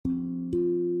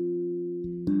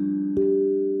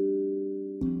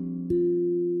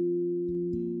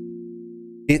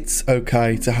It's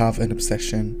okay to have an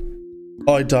obsession.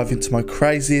 I dive into my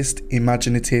craziest,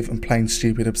 imaginative and plain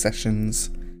stupid obsessions.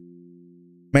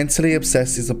 Mentally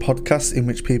Obsessed is a podcast in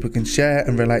which people can share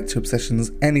and relate to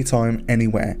obsessions anytime,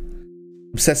 anywhere.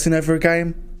 Obsessing over a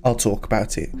game? I'll talk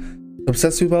about it.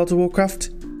 Obsessed with World of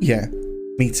Warcraft? Yeah,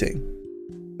 me too.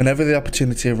 Whenever the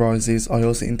opportunity arises, I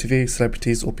also interview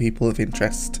celebrities or people of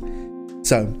interest.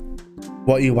 So,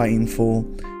 what are you waiting for?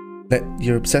 Let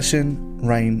your obsession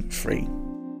reign free.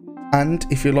 And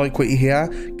if you like what you hear,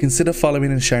 consider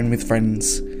following and sharing with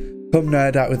friends. Come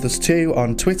nerd out with us too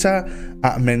on Twitter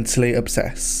at Mentally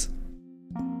Obsess.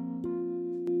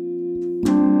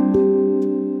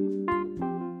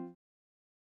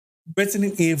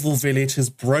 Resident Evil Village has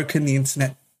broken the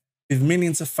internet with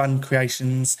millions of fan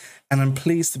creations, and I'm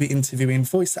pleased to be interviewing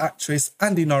voice actress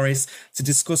Andi Norris to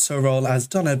discuss her role as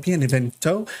Donna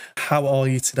Benevento. How are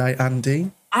you today,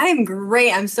 Andi? I'm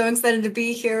great. I'm so excited to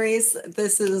be here, Reese.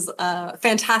 This is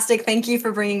fantastic. Thank you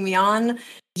for bringing me on.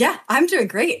 Yeah, I'm doing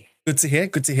great. Good to hear.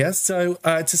 Good to hear. So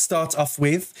to start off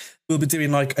with, we'll be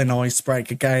doing like an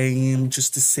icebreaker game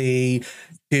just to see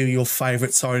who your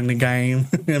favourites are in the game,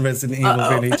 Resident Evil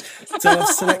Village. So I've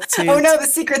selected... Oh no, the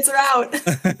secrets are out.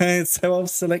 So I've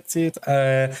selected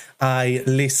a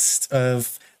list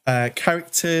of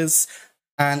characters,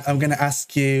 and I'm going to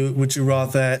ask you, would you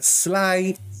rather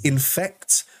slay,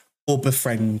 infect, or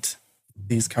befriend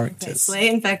these characters? Okay, slay,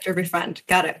 infect, or befriend.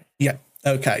 Got it. Yeah.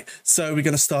 Okay. So we're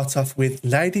going to start off with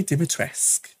Lady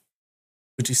Dimitrescu.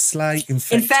 Would you slay,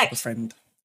 infect, or befriend?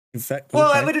 Infect.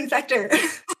 Well, okay. I would infect her.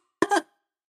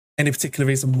 Any particular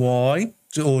reason why?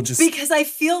 Or just because I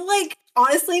feel like,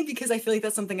 honestly,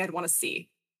 that's something I'd want to see.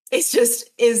 It's just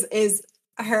is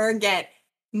her get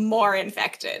more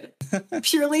infected.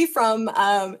 Purely from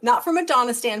not from a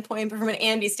Donna standpoint, but from an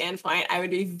Andi standpoint, I would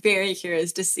be very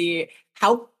curious to see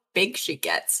how big she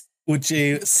gets. Would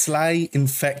you slay,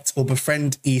 infect, or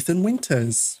befriend Ethan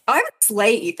Winters? I would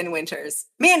slay Ethan Winters.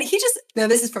 Man,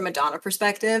 this is from a Donna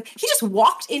perspective. He just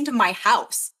walked into my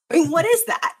house. I mean, what is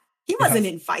that? He wasn't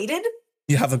invited.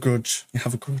 You have a grudge. A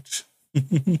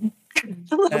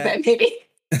little bit, maybe.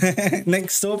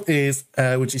 Next up is,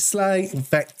 would you slay,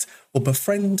 infect, or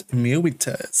befriend Mia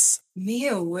Winters?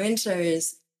 Mia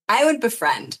Winters. I would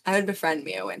befriend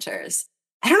Mia Winters.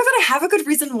 I don't know that I have a good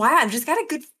reason why. I've just got a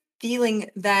good feeling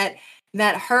that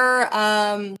her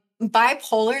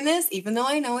bipolarness, even though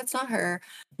I know it's not her,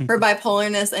 her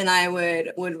bipolarness and I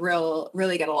would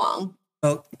really get along.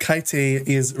 Well, Katie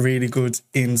is really good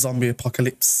in Zombie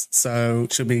Apocalypse, so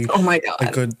she'll be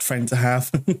a good friend to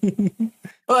have.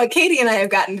 Well, Katie and I have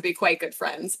gotten to be quite good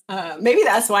friends. Maybe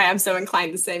that's why I'm so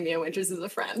inclined to say Mia Winters is a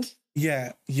friend.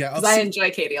 Yeah. Because I enjoy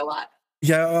Katie a lot.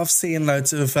 Yeah, I've seen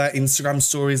loads of Instagram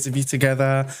stories of you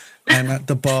together and at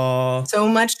the bar. So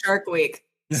much Shark Week.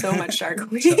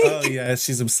 Oh, yeah,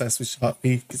 she's obsessed with Shark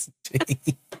Week, isn't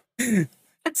she?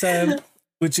 So,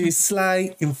 would you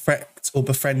slay, infect, or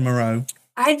befriend Moreau?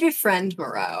 I'd befriend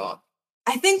Moreau.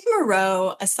 I think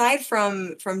Moreau, aside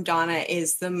from Donna,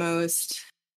 is the most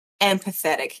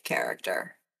empathetic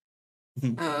character,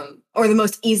 or the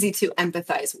most easy to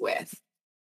empathize with.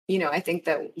 You know, I think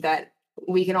that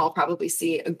we can all probably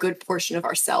see a good portion of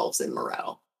ourselves in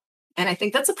Moreau, and I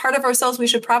think that's a part of ourselves we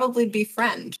should probably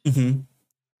befriend. Mm-hmm.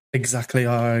 Exactly,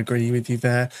 I agree with you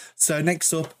there. So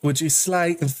next up, would you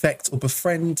slay, infect, or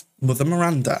befriend Mother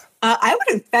Miranda? I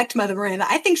would infect Mother Miranda.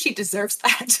 I think she deserves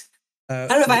that. I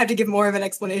don't know if I have to give more of an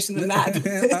explanation than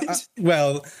that.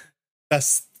 Well,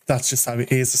 that's just how it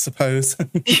is, I suppose.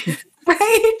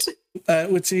 Right?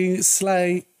 Would you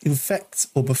slay, infect,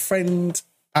 or befriend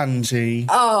Angie?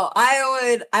 Oh,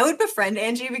 I would befriend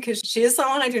Angie because she is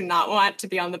someone I do not want to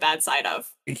be on the bad side of.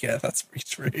 Yeah, that's very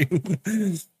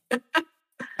true.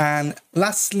 And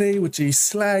lastly, would you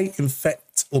slay,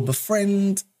 infect, or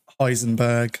befriend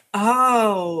Heisenberg?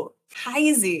 Oh,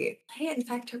 Heisey. Slay,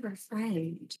 infect, or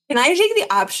befriend. Can I take the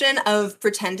option of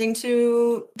pretending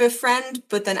to befriend,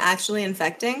 but then actually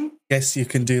infecting? Yes, you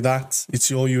can do that. It's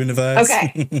your universe.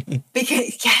 Okay.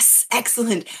 Yes,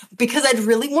 excellent. Because I'd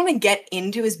really want to get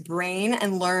into his brain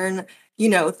and learn,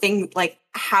 things like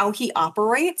how he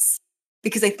operates.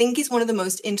 Because I think he's one of the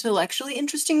most intellectually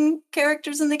interesting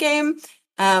characters in the game.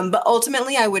 But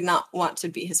ultimately, I would not want to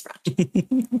be his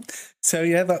friend. So,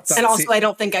 yeah, that's and also, I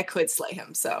don't think I could slay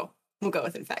him. So we'll go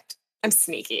with infect. I'm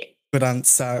sneaky. Good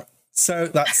answer. So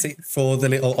that's it for the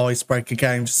little icebreaker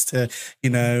game, just to,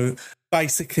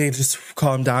 basically just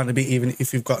calm down a bit, even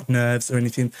if you've got nerves or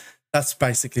anything. That's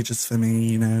basically just for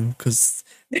me, because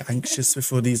I'm anxious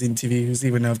before these interviews,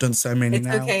 even though I've done so many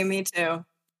now. It's okay, me too.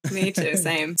 Me too,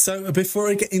 same. So before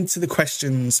I get into the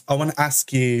questions, I want to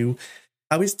ask you,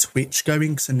 How is Twitch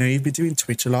going? Because I know you've been doing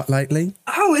Twitch a lot lately.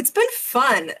 Oh, it's been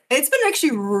fun. It's been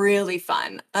actually really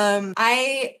fun.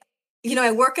 I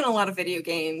work in a lot of video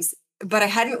games, but I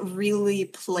hadn't really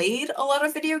played a lot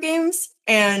of video games.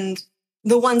 And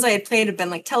the ones I had played have been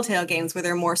like Telltale games where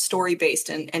they're more story based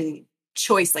and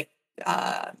choice, like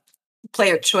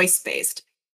player choice based,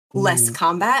 less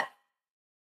combat.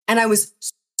 And I was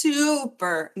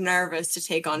super nervous to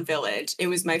take on Village. It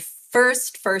was my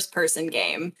first person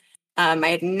game. I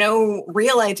had no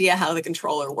real idea how the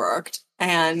controller worked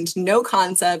and no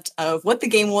concept of what the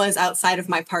game was outside of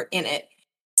my part in it.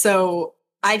 So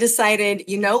I decided,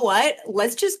 you know what?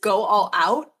 Let's just go all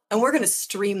out and we're going to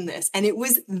stream this. And it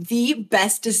was the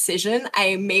best decision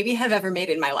I maybe have ever made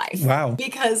in my life. Wow.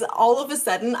 Because all of a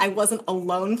sudden I wasn't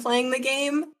alone playing the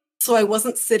game. So I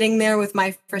wasn't sitting there with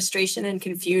my frustration and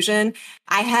confusion.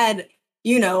 I had,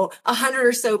 100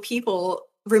 or so people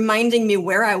reminding me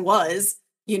where I was,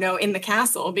 in the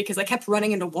castle, because I kept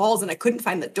running into walls and I couldn't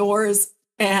find the doors.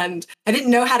 And I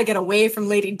didn't know how to get away from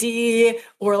Lady D,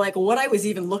 or like what I was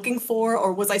even looking for,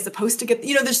 or was I supposed to get,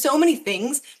 there's so many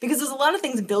things, because there's a lot of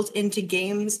things built into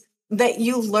games that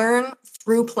you learn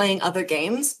through playing other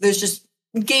games. There's just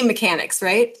game mechanics,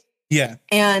 right? Yeah.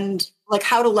 And like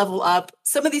how to level up.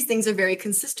 Some of these things are very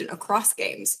consistent across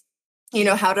games.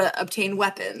 How to obtain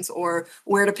weapons or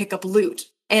where to pick up loot.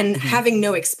 And having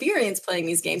no experience playing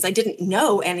these games, I didn't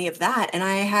know any of that. And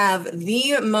I have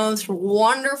the most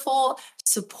wonderful,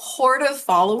 supportive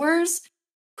followers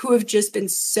who have just been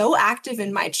so active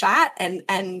in my chat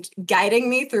and guiding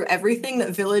me through everything,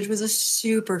 that Village was a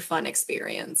super fun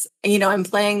experience. And,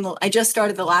 I just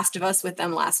started The Last of Us with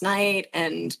them last night,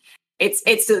 and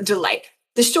it's a delight.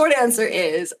 The short answer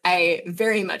is I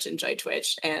very much enjoy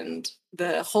Twitch, and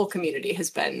the whole community has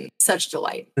been such a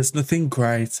delight. There's nothing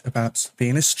great about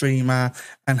being a streamer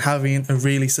and having a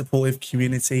really supportive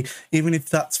community, even if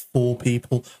that's 4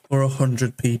 people or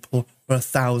 100 people or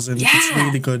 1,000. Yeah. It's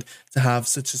really good to have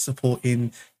such a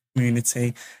supporting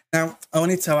community. Now, I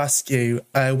wanted to ask you,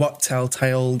 what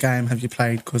Telltale game have you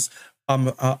played? Because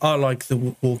I like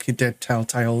the Walking Dead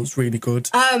Telltale. It's really good.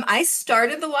 I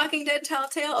started the Walking Dead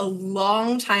Telltale a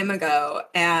long time ago,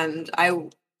 and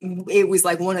it was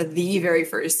like one of the very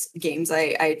first games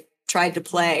I tried to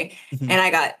play.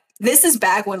 And this is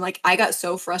back when like I got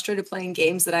so frustrated playing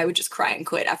games that I would just cry and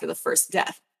quit after the first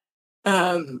death.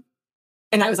 And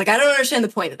I was like, I don't understand the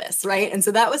point of this, right? And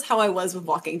so that was how I was with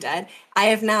Walking Dead. I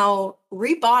have now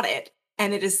rebought it,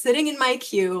 and it is sitting in my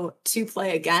queue to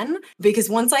play again, because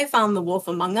once I found The Wolf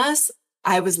Among Us,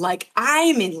 I was like,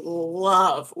 I'm in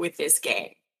love with this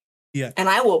game. Yeah. And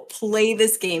I will play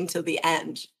this game till the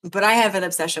end. But I have an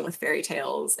obsession with fairy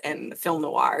tales and film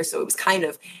noir. So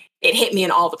it hit me in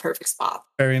all the perfect spots.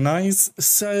 Very nice.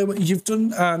 So you've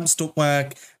done stunt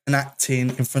work and acting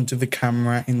in front of the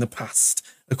camera in the past,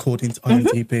 according to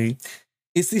IMDb.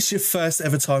 Is this your first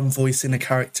ever time voicing a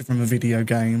character from a video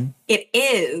game? It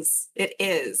is.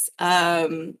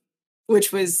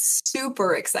 Which was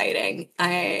super exciting.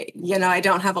 I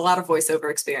don't have a lot of voiceover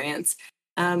experience.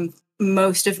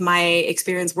 Most of my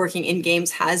experience working in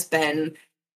games has been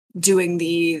doing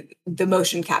the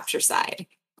motion capture side,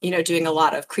 doing a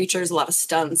lot of creatures, a lot of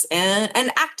stunts,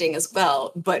 and acting as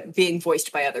well, but being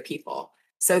voiced by other people.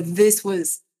 So this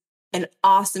was an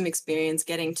awesome experience,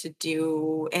 getting to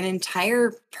do an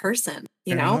entire person,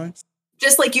 Nice.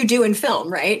 Just like you do in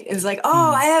film, right? It's like,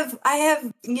 I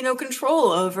have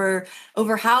control over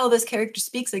how this character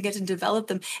speaks. I get to develop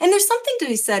them. And there's something to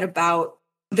be said about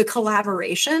the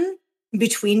collaboration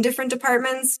between different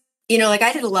departments. Like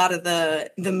I did a lot of the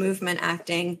movement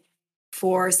acting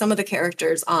for some of the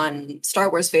characters on Star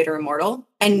Wars Vader Immortal.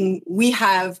 And we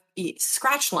have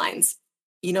scratch lines,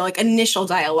 like initial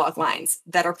dialogue lines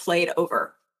that are played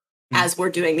over as we're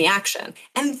doing the action.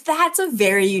 And that's a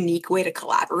very unique way to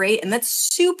collaborate. And that's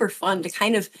super fun to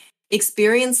kind of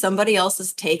experience somebody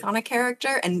else's take on a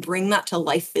character and bring that to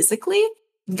life physically.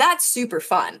 That's super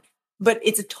fun. But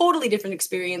it's a totally different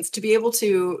experience to be able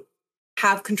to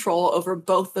have control over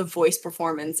both the voice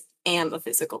performance and the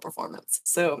physical performance.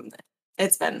 So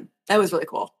that was really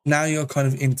cool. Now you're kind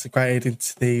of integrated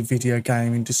into the video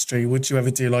game industry. Would you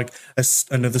ever do like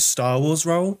another Star Wars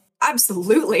role?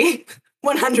 Absolutely.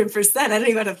 100%. I don't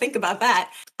even have to think about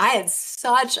that. I had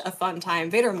such a fun time.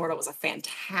 Vader Immortal was a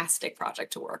fantastic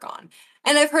project to work on.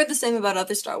 And I've heard the same about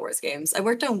other Star Wars games. I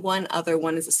worked on one other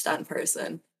one as a stunt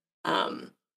person.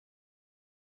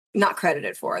 Not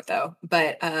credited for it though,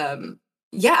 but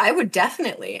Yeah, I would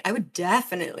definitely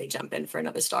jump in for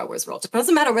another Star Wars role. It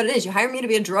doesn't matter what it is. You hire me to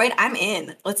be a droid, I'm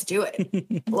in. Let's do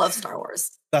it. Love Star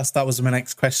Wars. That was my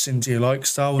next question. Do you like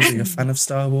Star Wars? Are you a fan of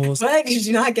Star Wars? What? Did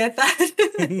you not get that?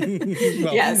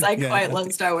 Well, Yes, I yeah, quite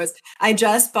love Star Wars. I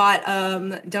just bought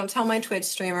don't tell my Twitch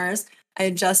streamers.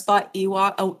 I just bought an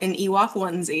Ewok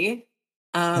onesie.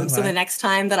 So the next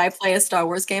time that I play a Star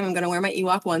Wars game, I'm gonna wear my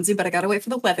Ewok onesie, but I gotta wait for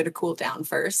the weather to cool down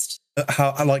first.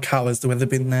 How has the weather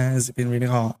been there? Has it been really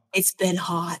hot? It's been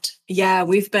hot. Yeah,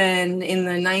 we've been in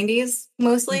the 90s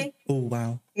mostly. Oh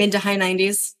wow. Mid to high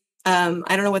 90s. I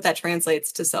don't know what that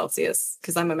translates to Celsius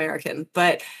because I'm American,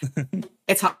 but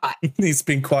it's hot. It's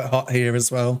been quite hot here as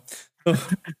well.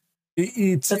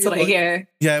 That's what I hear.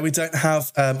 Yeah, we don't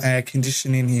have air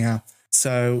conditioning here.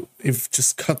 So we've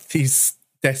just got these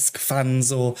desk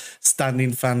fans or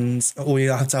standing fans, or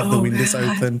you have to have the windows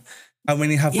open. And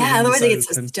when you have otherwise it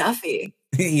gets so stuffy.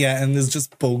 Yeah, and there's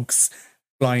just bugs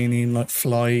flying in like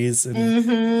flies and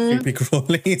creepy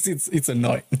crawlies. It's a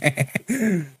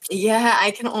nightmare. Yeah,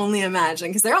 I can only imagine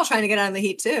because they're all trying to get out of the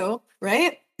heat too,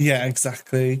 right? Yeah,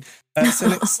 exactly.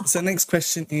 So next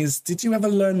question is, did you ever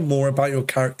learn more about your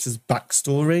character's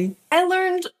backstory?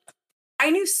 I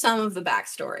knew some of the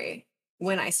backstory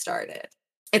when I started.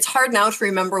 It's hard now to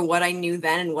remember what I knew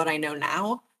then and what I know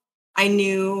now. I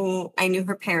knew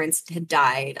her parents had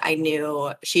died. I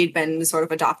knew she had been sort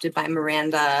of adopted by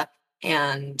Miranda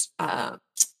and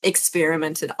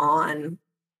experimented on.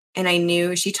 And I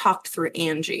knew she talked through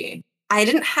Angie. I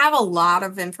didn't have a lot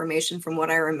of information from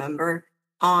what I remember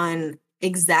on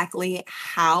exactly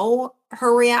how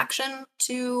her reaction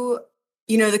to,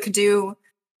 the Kadu,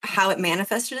 how it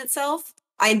manifested itself.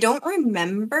 I don't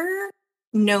remember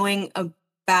knowing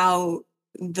about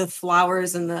the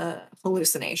flowers and the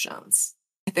hallucinations.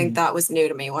 I think that was new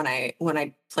to me when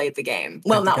I played the game.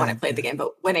 Well, not when I played the game,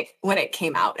 but when it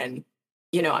came out and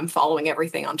I'm following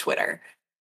everything on Twitter.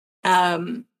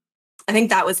 I think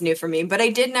that was new for me, but I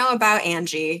did know about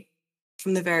Angie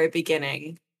from the very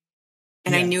beginning.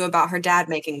 And I knew about her dad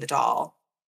making the doll.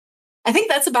 I think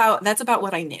that's about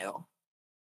what I knew.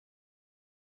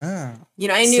 Ah.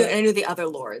 I knew the other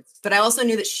lords, but I also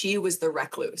knew that she was the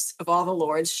recluse. Of all the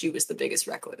lords, she was the biggest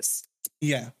recluse.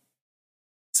 Yeah.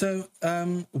 So,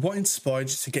 what inspired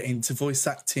you to get into voice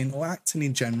acting or acting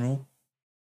in general?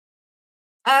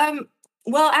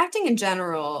 Well, acting in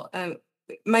general,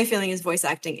 my feeling is voice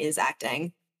acting is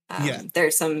acting.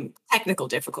 There's some technical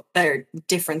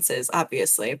differences,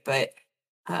 obviously, but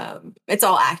it's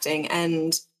all acting.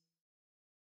 And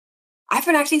I've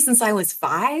been acting since I was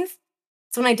 5.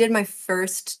 So when I did my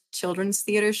first children's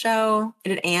theater show, I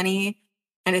did Annie.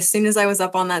 And as soon as I was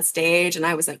up on that stage and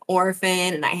I was an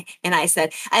orphan and I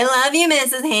said, "I love you,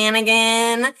 Mrs.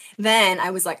 Hannigan," then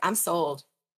I was like, I'm sold.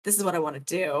 This is what I want to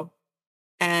do.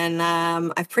 And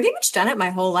I've pretty much done it my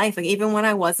whole life. Like even when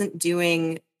I wasn't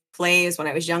doing plays when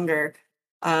I was younger,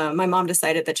 my mom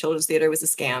decided that children's theater was a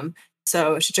scam.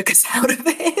 So she took us out of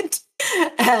it.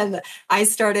 And I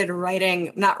started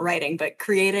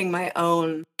creating my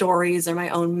own stories or my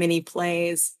own mini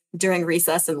plays during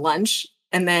recess and lunch,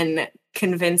 and then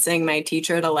convincing my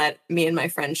teacher to let me and my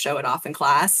friends show it off in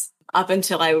class up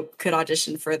until I could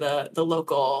audition for the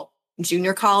local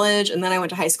junior college. And then I went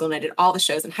to high school and I did all the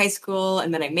shows in high school.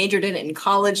 And then I majored in it in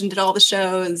college and did all the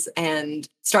shows and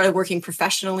started working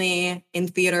professionally in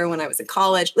theater when I was in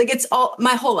college. Like it's all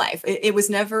my whole life. It was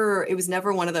never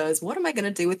one of those, what am I going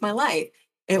to do with my life?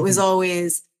 It was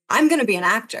always, I'm going to be an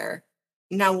actor.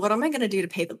 Now, what am I going to do to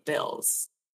pay the bills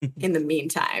in the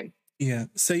meantime? Yeah.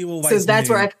 So you always. So that's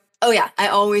where I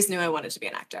always knew I wanted to be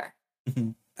an actor.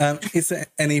 Is there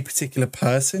any particular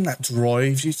person that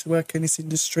drives you to work in this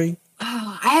industry?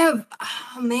 I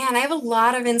have a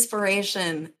lot of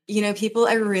inspiration. People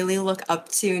I really look up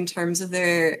to in terms of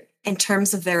their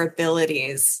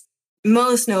abilities.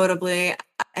 Most notably,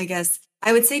 I guess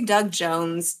I would say Doug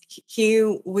Jones. He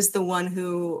was the one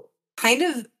who kind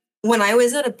of, when I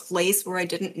was at a place where I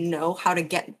didn't know how to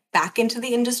get back into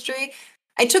the industry,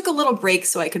 I took a little break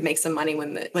so I could make some money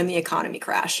when the economy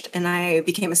crashed, and I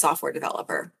became a software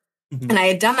developer. And I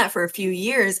had done that for a few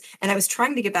years, and I was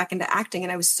trying to get back into acting,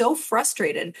 and I was so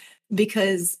frustrated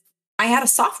because I had a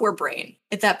software brain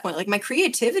at that point. Like my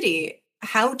creativity,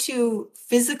 how to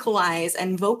physicalize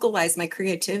and vocalize my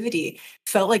creativity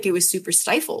felt like it was super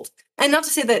stifled. And not to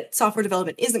say that software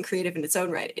development isn't creative in its own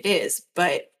right, it is,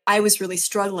 but I was really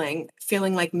struggling,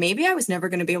 feeling like maybe I was never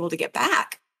going to be able to get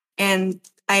back. And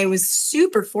I was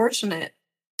super fortunate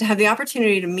to have the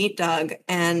opportunity to meet Doug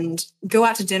and go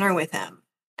out to dinner with him,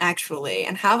 actually,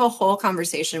 and have a whole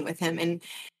conversation with him. And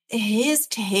his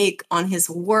take on his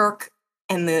work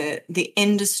and the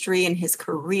industry and his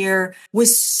career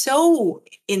was so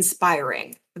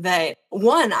inspiring that,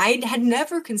 one, I had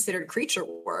never considered creature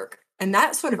work. And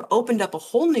that sort of opened up a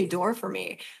whole new door for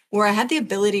me where I had the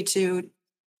ability to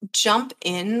jump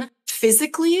in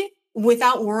physically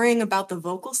without worrying about the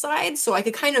vocal side. So I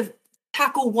could kind of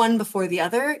tackle one before the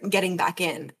other, getting back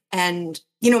in. And,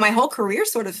 my whole career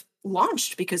sort of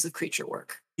launched because of creature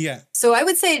work. Yeah. So I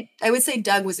would say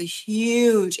Doug was a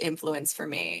huge influence for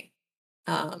me.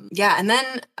 And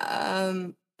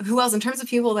then who else in terms of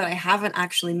people that I haven't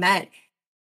actually met?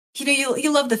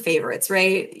 You love the favorites,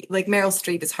 right? Like Meryl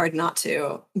Streep is hard not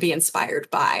to be inspired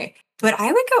by. But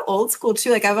I would go old school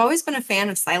too. Like I've always been a fan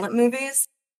of silent movies.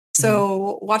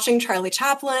 So watching Charlie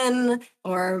Chaplin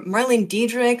or Marlene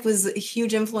Dietrich was a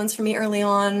huge influence for me early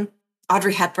on.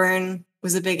 Audrey Hepburn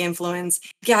was a big influence.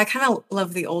 Yeah, I kind of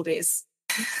love the oldies.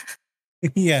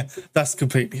 Yeah, that's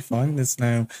completely fine. There's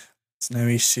no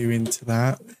issue into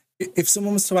that. If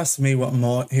someone was to ask me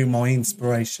who my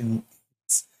inspiration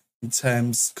is in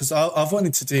terms, because I've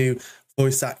wanted to do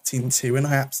voice acting too, and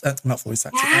not voice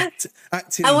acting,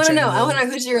 acting. I want to know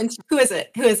who's your who is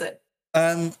it?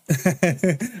 I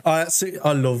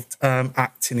loved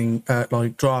acting in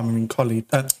like drama in college,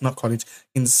 not college,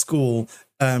 in school.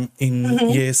 In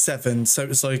year 7, so it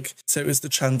was the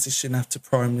transition after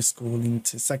primary school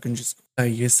into secondary school.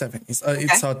 Year 7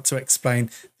 it's hard to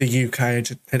explain the UK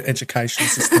education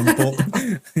system,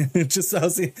 but just I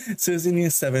was in year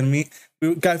 7. We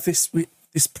gave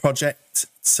this project.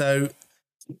 So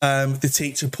the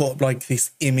teacher put up like this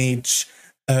image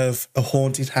of a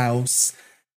haunted house,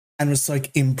 and it was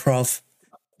like improv,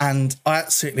 and I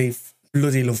absolutely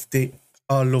bloody loved it.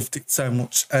 I loved it so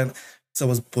much, and so I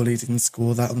was bullied in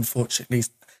school. That unfortunately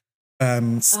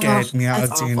scared me out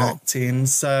of doing acting.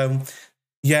 So,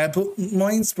 yeah, but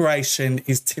my inspiration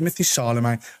is Timothée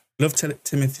Chalamet. Love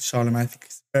Timothée Chalamet. I think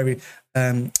he's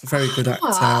a very good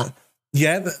actor.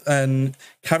 Yeah, and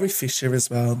Carrie Fisher as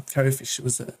well. Carrie Fisher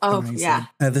was amazing. Yeah.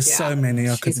 There's so many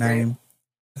I could name.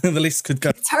 The list could go.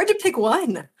 It's hard to pick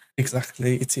one.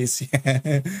 Exactly, it is,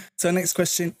 yeah. So next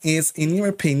question is, in your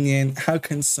opinion, how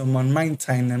can someone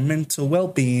maintain their mental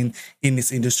well-being in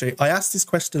this industry? I ask this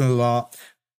question a lot,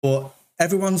 but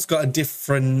everyone's got a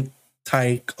different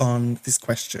take on this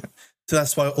question. So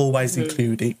that's why I always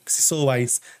include it, because it's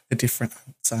always a different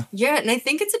answer. Yeah, and I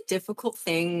think it's a difficult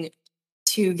thing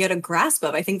to get a grasp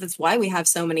of. I think that's why we have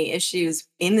so many issues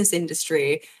in this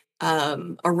industry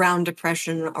around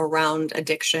depression, around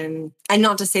addiction. And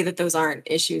not to say that those aren't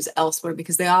issues elsewhere,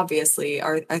 because they obviously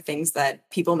are things that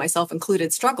people, myself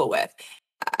included, struggle with.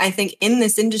 I think in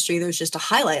this industry, there's just a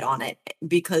highlight on it,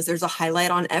 because there's a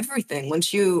highlight on everything.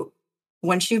 Once you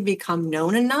become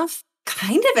known enough,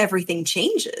 kind of everything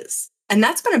changes. And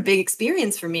that's been a big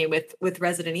experience for me with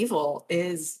Resident Evil.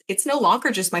 Is it's no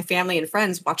longer just my family and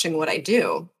friends watching what I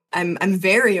do. I'm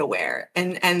very aware,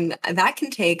 and that can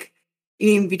take,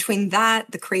 between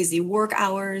that, the crazy work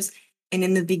hours, and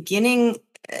in the beginning,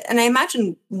 and I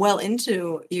imagine well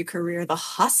into your career, the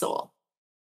hustle.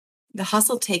 The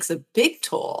hustle takes a big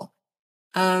toll.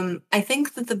 I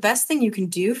think that the best thing you can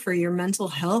do for your mental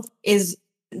health is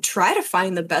try to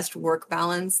find the best work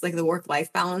balance, like the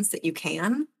work-life balance that you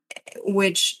can,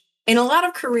 which in a lot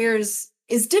of careers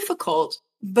is difficult.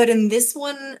 But in this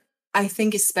one, I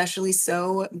think especially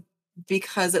so,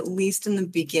 because at least in the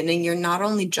beginning, you're not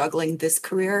only juggling this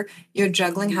career, you're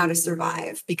juggling how to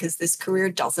survive, because this career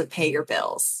doesn't pay your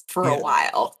bills for a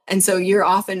while. And so you're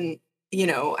often,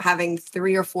 having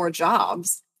 3 or 4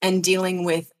 jobs and dealing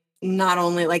with not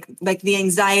only like the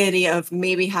anxiety of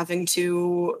maybe having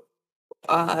to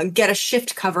get a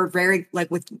shift covered very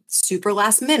with super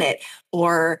last minute,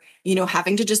 or,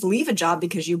 having to just leave a job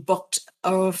because you booked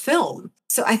a film.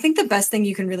 So I think the best thing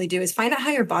you can really do is find out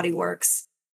how your body works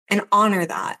and honor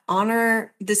that,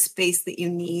 honor the space that you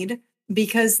need,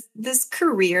 because this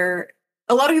career,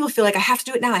 a lot of people feel like I have to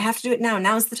do it now.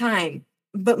 Now's the time.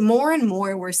 But more and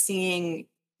more we're seeing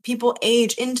people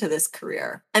age into this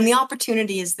career, and the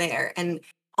opportunity is there. And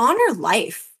honor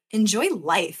life, enjoy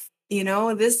life.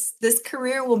 This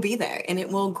career will be there, and it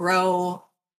will grow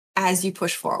as you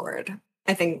push forward.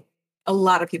 I think a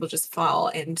lot of people just fall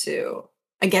into,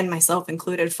 again, myself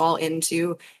included, fall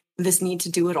into this need to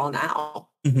do it all now.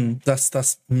 Mm-hmm.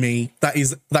 That's me. That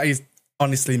is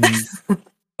honestly me.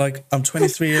 Like, I'm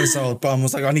 23 years old, but I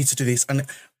was like, I need to do this, and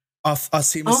I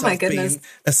see myself being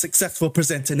a successful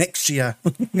presenter next year,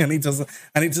 and it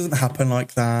doesn't happen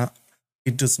like that.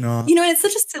 It does not. It's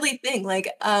such a silly thing.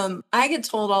 I get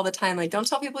told all the time, don't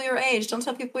tell people your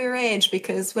age,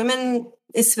 because women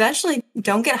especially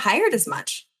don't get hired as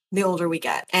much. the older we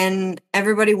get. And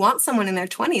everybody wants someone in their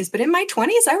 20s. But in my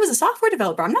 20s, I was a software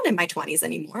developer. I'm not in my 20s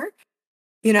anymore.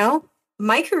 You know,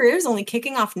 my career is only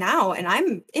kicking off now, and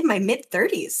I'm in my mid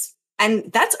 30s.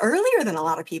 And that's earlier than a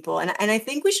lot of people. And I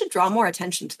think we should draw more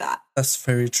attention to that. That's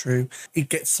very true. It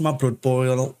gets my blood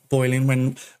boiling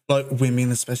when, like,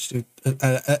 women, especially,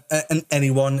 and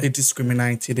anyone is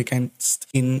discriminated against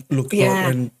in look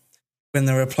like when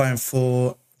they're applying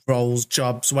for roles,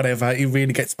 jobs, whatever. It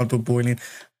really gets my blood boiling.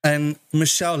 And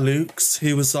Michelle Lukes,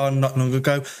 who was on not long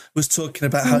ago, was talking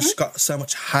about how she got so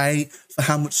much hate for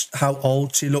how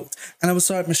old she looked. And I was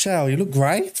like, Michelle, you look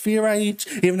great for your age,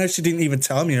 even though she didn't even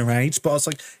tell me her age. But I was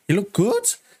like, you look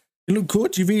good. You look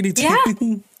good. You really do. Yeah.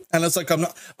 And I was like, I'm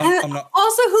not.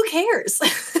 Also, who cares?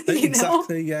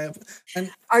 Exactly. Yeah. And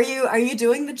are you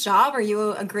doing the job? Are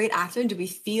you a great actor? Do we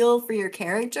feel for your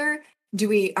character?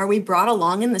 Are we brought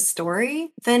along in the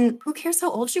story? Then who cares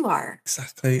how old you are?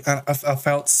 Exactly. And I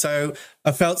felt so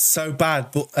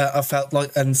bad, but I felt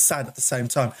like and sad at the same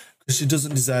time because she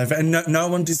doesn't deserve it, and no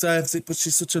one deserves it. But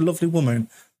she's such a lovely woman.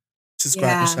 She's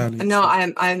great, Michelle. No,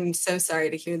 I'm so sorry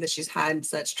to hear that she's had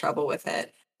such trouble with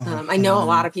it. I know a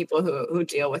lot of people who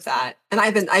deal with that, and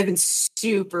I've been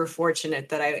super fortunate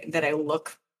that I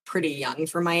look pretty young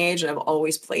for my age, and I've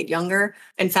always played younger.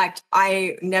 In fact,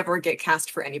 I never get cast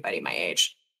for anybody my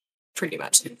age, pretty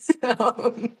much.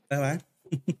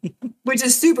 Which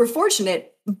is super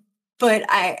fortunate. But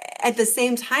at the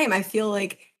same time, I feel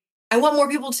like I want more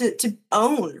people to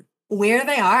own where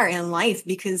they are in life,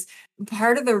 because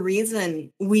part of the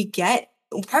reason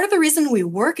we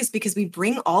work is because we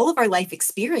bring all of our life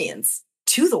experience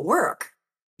to the work.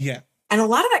 Yeah. And a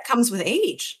lot of that comes with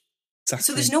age. Exactly.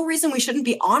 So there's no reason we shouldn't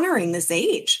be honoring this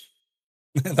age.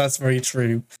 That's very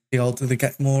true. The older they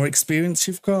get, more experience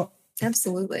you've got.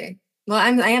 Absolutely. Well,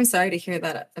 I am sorry to hear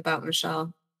that about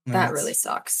Michelle. That really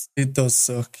sucks. It does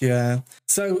suck, yeah.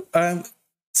 So,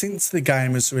 since the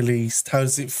game was released, how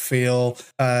does it feel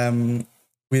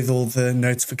with all the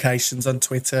notifications on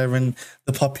Twitter and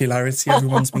the popularity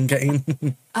everyone's been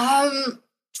getting?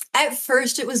 At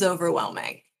first, it was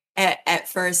overwhelming. At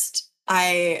first,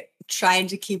 I tried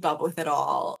to keep up with it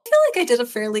all. I feel like I did a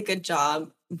fairly good job,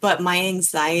 but my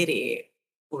anxiety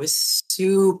was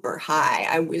super high.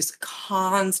 I was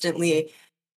constantly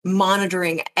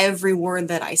monitoring every word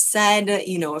that I said,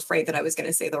 afraid that I was going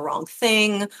to say the wrong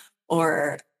thing,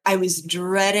 or I was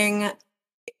dreading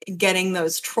getting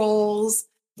those trolls,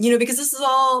 because this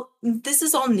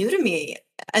is all new to me.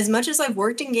 As much as I've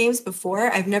worked in games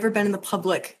before, I've never been in the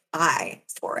public eye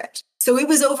for it. So it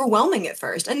was overwhelming at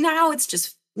first, and now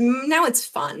it's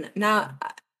fun. Now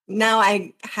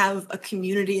I have a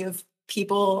community of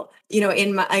people,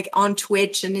 in my on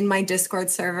Twitch and in my Discord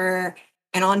server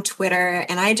and on Twitter,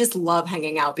 and I just love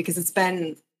hanging out because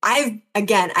I've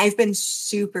been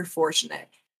super fortunate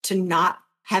to not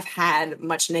have had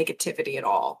much negativity at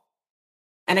all.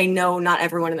 And I know not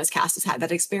everyone in this cast has had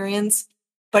that experience,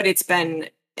 but it's been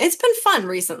fun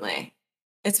recently.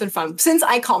 It's been fun. Since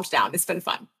I calmed down, it's been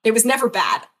fun. It was never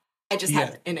bad. I just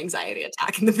had an anxiety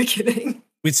attack in the beginning.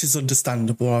 Which is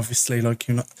understandable, obviously, like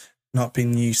you're not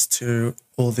being used to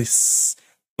all this,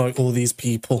 like all these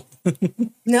people.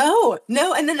 No.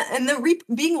 And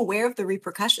being aware of the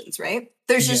repercussions, right?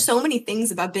 There's just so many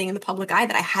things about being in the public eye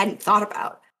that I hadn't thought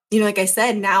about. Like I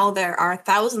said, now there are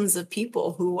thousands of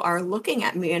people who are looking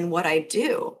at me and what I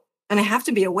do. And I have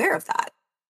to be aware of that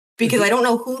because I don't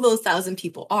know who those 1,000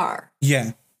 people are.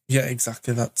 Yeah,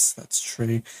 exactly. That's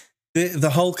true.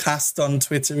 The whole cast on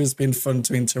Twitter has been fun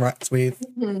to interact with.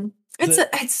 Mm-hmm.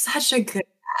 It's such a good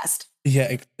cast.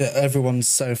 Yeah, everyone's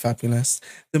so fabulous.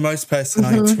 The most person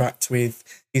I interact with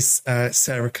is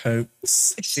Sarah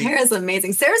Coates. Sarah's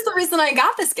amazing. Sarah's the reason I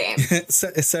got this game.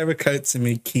 Sarah Coates and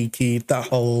me Kiki, that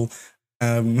whole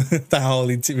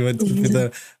interview I did with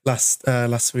her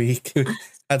last week.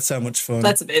 Had so much fun.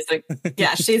 That's amazing.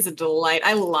 Yeah, she's a delight.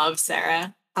 I love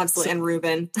Sarah. Absolutely. And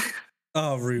Ruben.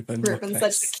 Oh, Ruben. Ruben's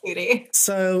such a cutie.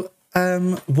 So,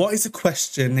 what is a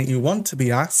question that you want to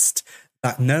be asked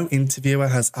that no interviewer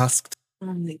has asked?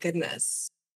 Oh my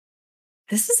goodness.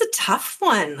 This is a tough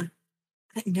one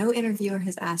that no interviewer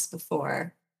has asked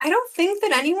before. I don't think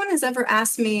that anyone has ever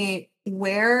asked me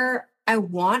where I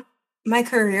want my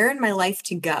career and my life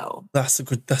to go. That's a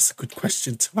good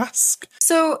question to ask.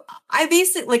 So I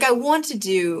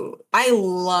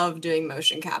love doing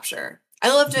motion capture. I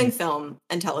love doing film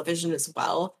and television as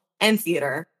well, and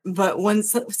theater. But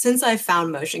since I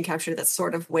found motion capture, that's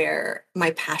sort of where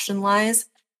my passion lies.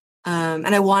 And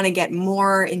I want to get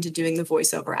more into doing the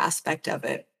voiceover aspect of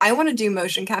it. I want to do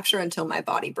motion capture until my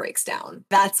body breaks down.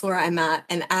 That's where I'm at.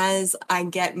 And as I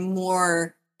get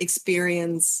more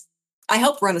experience, I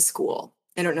help run a school.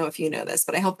 I don't know if you know this,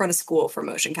 but I help run a school for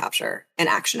motion capture and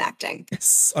action acting.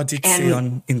 Yes, I did see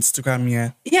on Instagram,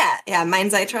 yeah. Yeah,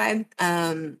 Mind's Eye Tribe,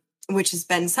 which has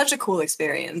been such a cool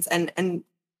experience. And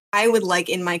I would like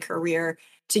in my career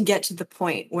to get to the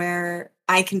point where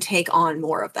I can take on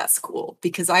more of that school,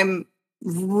 because I'm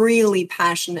really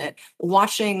passionate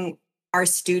watching our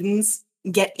students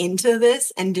get into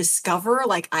this and discover,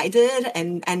 like I did,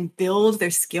 and build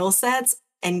their skill sets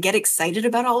and get excited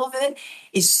about all of it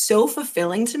is so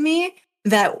fulfilling to me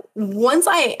that once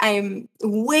I'm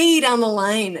way down the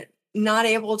line, not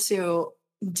able to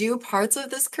do parts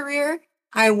of this career,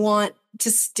 I want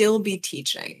to still be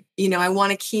teaching. I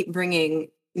want to keep bringing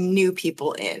new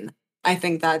people in. I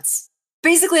think that's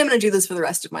basically, I'm going to do this for the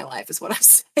rest of my life is what I'm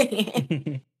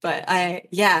saying. But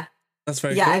that's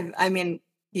very cool. I mean,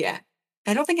 yeah,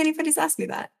 I don't think anybody's asked me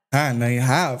that. No, you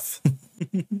have.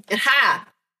 Ha!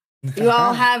 You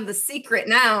all have the secret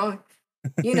now.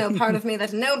 Part of me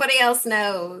that nobody else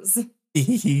knows.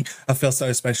 I feel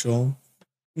so special.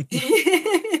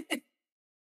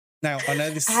 Now, I know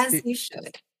this... As you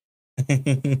should.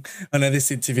 I know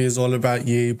this interview is all about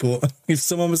you, but if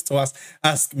someone was to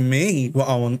ask me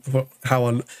how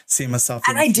I see myself...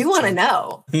 And I do want to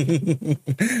know.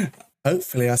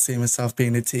 Hopefully I see myself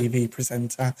being a TV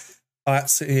presenter. I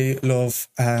absolutely love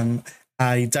a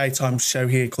daytime show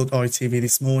here called ITV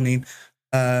This Morning,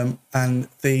 and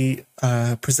the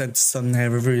presenters on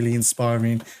there are really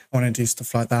inspiring. I want to do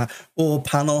stuff like that. Or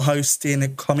panel hosting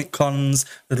at Comic Cons.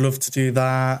 I'd love to do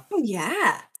that. Oh,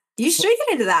 yeah. You should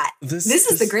get into that. This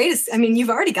is the greatest. I mean, you've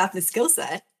already got the skill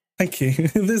set. Thank you.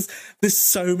 There's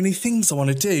so many things I want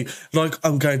to do. Like,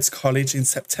 I'm going to college in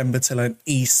September to learn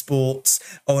esports.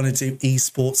 I want to do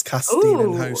esports casting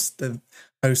and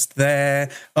host there.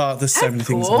 Oh, there's so many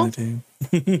things I want to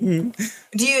do.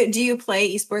 Do you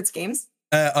play esports games?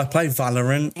 I play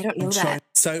Valorant. I don't know that.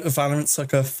 So Valorant's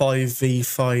like a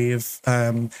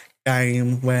 5v5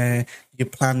 game where you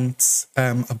plant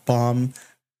a bomb.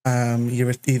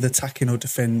 You're either attacking or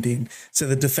defending. So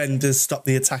the defenders stop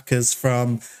the attackers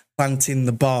from planting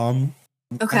the bomb.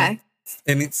 Okay.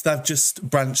 And they've just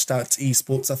branched out to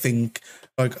esports, I think.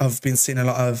 Like, I've been seeing a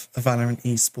lot of Valorant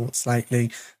esports lately.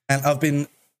 And I've been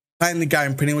playing the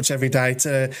game pretty much every day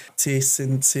to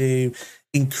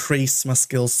increase my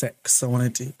skill set, because I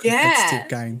want to do competitive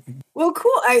gaming. Well,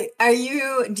 cool.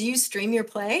 Do you stream your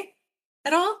play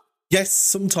at all? Yes,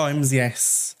 sometimes,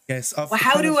 yes. Well,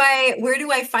 where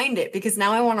do I find it? Because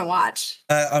now I want to watch.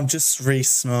 I'm just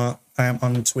Reese Smart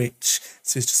on Twitch.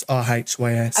 So it's just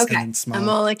RHYS. Okay, and Smart. I'm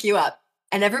going to look you up.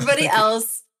 And everybody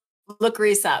else, look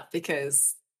Reese up,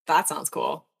 because that sounds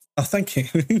cool. Oh, thank you.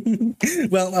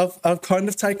 Well, I've kind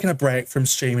of taken a break from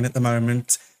streaming at the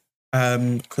moment,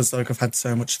 because I've had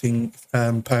so much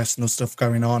personal stuff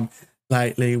going on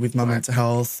lately with my mental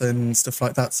health and stuff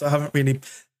like that. So I haven't really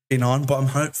been on, but I'm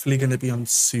hopefully going to be on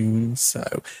soon. So,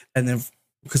 and then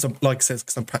because I'm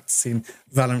practicing,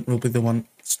 Valorant will be the one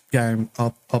game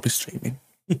I'll be streaming.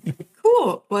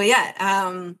 Cool. Well, yeah.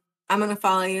 I'm going to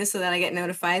follow you so that I get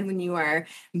notified when you are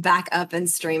back up and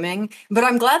streaming. But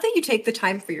I'm glad that you take the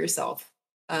time for yourself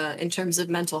in terms of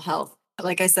mental health.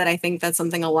 Like I said, I think that's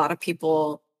something a lot of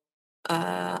people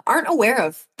aren't aware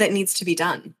of that needs to be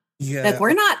done. Yeah. Like,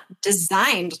 we're not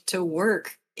designed to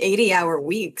work 80-hour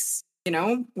weeks.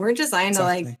 We're designed to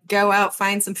like go out,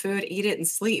 find some food, eat it, and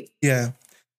sleep. Yeah.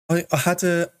 I had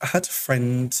a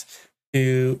friend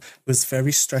who was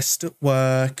very stressed at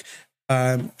work.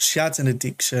 She had an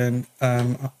addiction,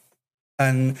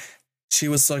 and she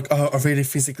was like, "Oh, I really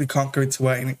physically can't go into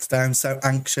work next day. I'm so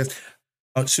anxious."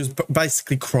 She was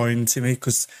basically crying to me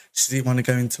because she didn't want to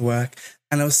go into work.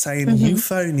 And I was saying, you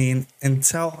phone in and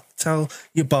tell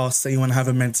your boss that you want to have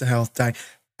a mental health day,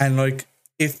 and like,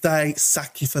 if they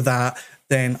sack you for that,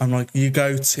 then I'm like, you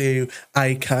go to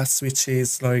ACAS, which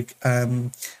is like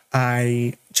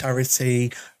a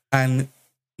charity, and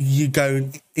you go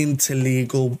into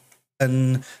legal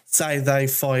and say they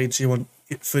fired you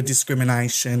for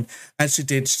discrimination. And she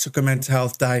did. She took a mental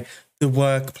health day. The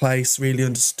workplace really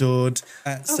understood.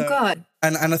 God.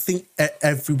 And I think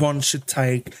everyone should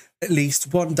take at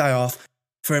least one day off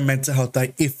for a mental health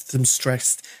day if they're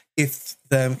stressed, if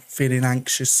they're feeling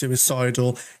anxious,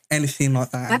 suicidal, anything like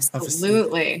that.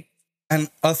 Absolutely. Obviously. And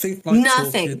I think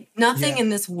nothing in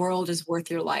this world is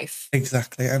worth your life.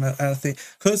 Exactly. And I think,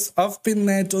 because I've been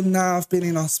there, done that, I've been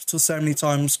in hospital so many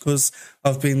times because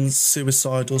I've been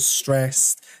suicidal,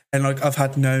 stressed, and like I've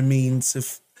had no means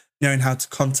of knowing how to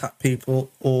contact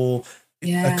people or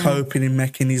a coping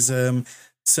mechanism.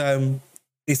 So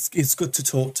it's good to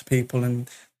talk to people, and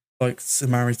like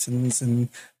Samaritans and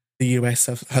the US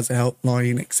has a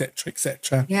helpline, etc.,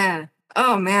 etc. Yeah.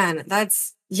 Oh man,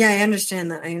 yeah, I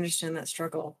understand that. I understand that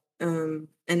struggle. And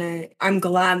I'm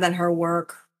glad that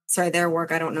their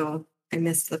work, I don't know, I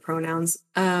missed the pronouns,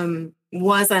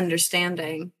 was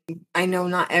understanding. I know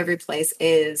not every place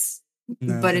is,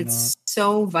 No, but they're not. it's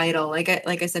so vital. Like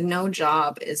I said, no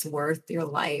job is worth your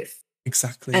life. And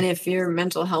Exactly. if your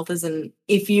mental health isn't,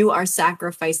 if you are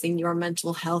sacrificing your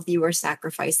mental health, you are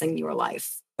sacrificing your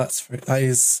life. That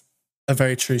is a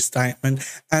very true statement.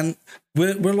 And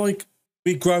we're like,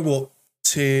 we grow up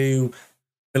to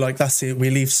be like, that's it, we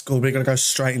leave school, we're going to go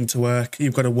straight into work.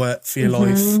 You've got to work for your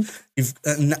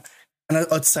Mm-hmm. life.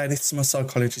 I'd say this to my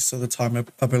psychologist all the time.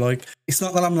 I'd be like, it's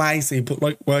not that I'm lazy, but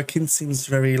like working seems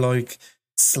very like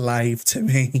slave to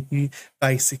me,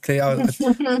 basically.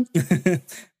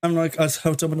 I'm like, I don't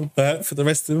want to work for the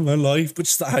rest of my life, but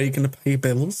just how are you going to pay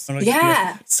bills? I'm like, yeah.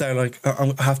 Yeah. So like,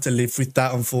 I have to live with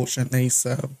that, unfortunately.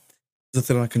 So there's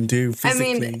nothing I can do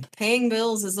physically. I mean, paying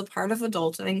bills is a part of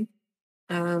adulting.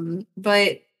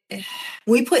 But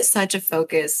we put such a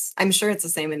focus, I'm sure it's the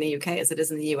same in the UK as it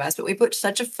is in the US, but we put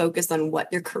such a focus on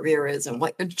what your career is and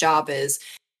what your job is.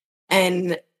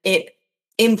 And it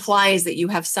implies that you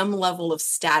have some level of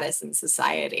status in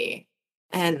society.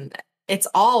 And it's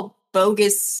all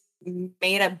bogus,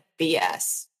 made up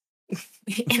BS,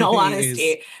 in all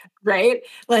honesty, right?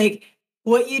 Like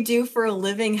what you do for a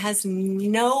living has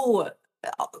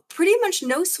pretty much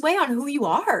no sway on who you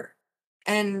are.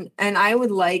 And I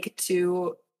would like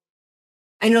to,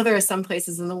 I know there are some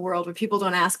places in the world where people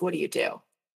don't ask, what do you do?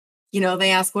 You know,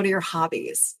 they ask, what are your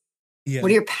hobbies? Yeah.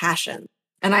 What are your passions?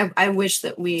 And I wish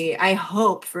that I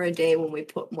hope for a day when we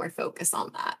put more focus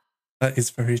on that. That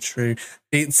is very true.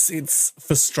 It's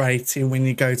frustrating when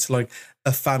you go to like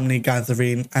a family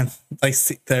gathering and they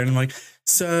sit there and I'm like,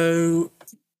 so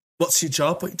what's your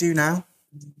job? What do you do now?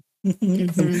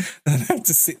 And I have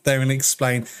to sit there and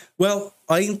explain, well,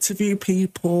 I interview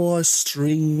people, I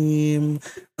stream,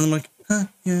 and I'm like,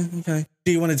 yeah, okay.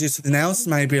 Do you want to do something else?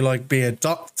 Maybe like be a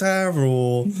doctor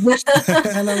or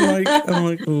and I'm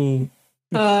like, oh.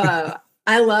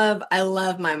 I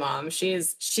love my mom.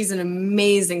 She's an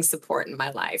amazing support in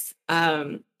my life.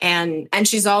 And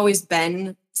she's always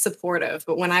been supportive.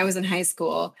 But when I was in high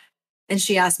school and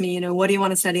she asked me, what do you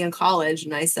want to study in college?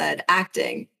 And I said,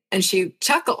 acting. And she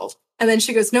chuckled. And then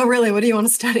she goes, no, really, what do you want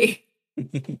to study?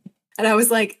 And I was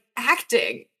like,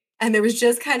 acting. And there was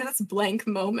just kind of this blank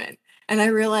moment. And I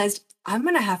realized I'm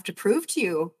going to have to prove to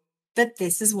you that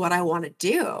this is what I want to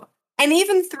do. And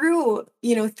even through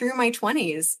my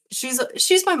 20s,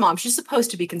 she's my mom. She's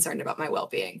supposed to be concerned about my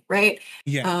well-being, right?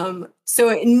 Yeah.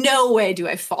 So in no way do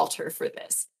I fault her for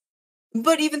this.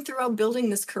 But even throughout building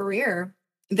this career,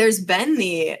 there's been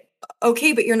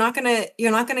okay, but you're not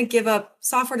gonna give up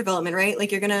software development, right?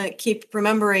 Like you're gonna keep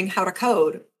remembering how to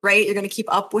code, right? You're gonna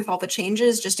keep up with all the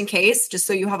changes just in case, just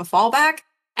so you have a fallback.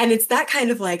 And it's that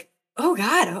kind of like, oh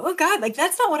God, like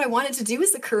that's not what I wanted to do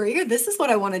as a career. This is what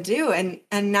I want to do. And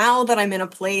now that I'm in a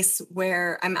place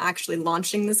where I'm actually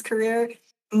launching this career,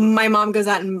 my mom goes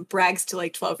out and brags to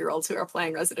like 12-year-olds who are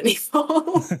playing Resident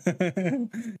Evil.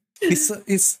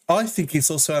 I think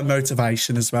it's also a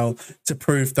motivation as well to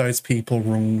prove those people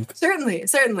wrong. Certainly.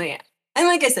 And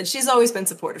like I said, she's always been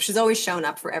supportive. She's always shown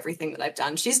up for everything that I've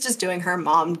done. She's just doing her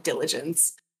mom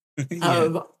diligence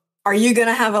of, are you going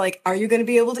to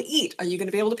be able to eat? Are you going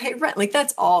to be able to pay rent? Like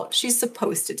that's all she's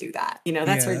supposed to do that.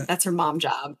 That's her mom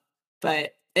job.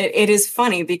 But it is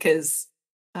funny because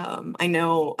I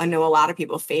know a lot of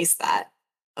people face that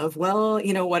of, well,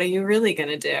 what are you really going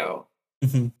to do?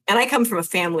 Mm-hmm. And I come from a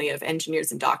family of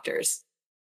engineers and doctors.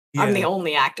 Yeah. I'm the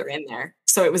only actor in there.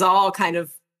 So it was all kind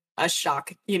of a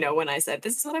shock, when I said,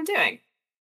 this is what I'm doing.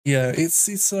 Yeah,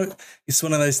 it's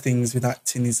one of those things with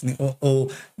acting, isn't it? Or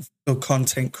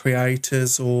content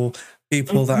creators or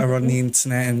people that are on the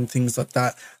internet and things like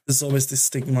that. There's always this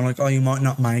stigma like, oh, you might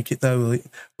not make it though.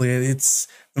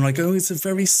 I'm like, oh, it's a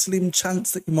very slim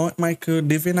chance that you might make a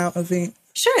living out of it.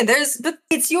 Sure, but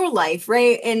it's your life,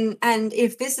 right? And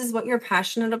if this is what you're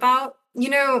passionate about,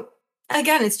 again,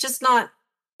 it's just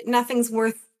nothing's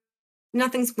worth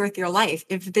your life.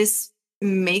 If this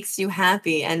makes you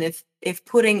happy and if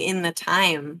putting in the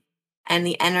time and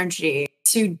the energy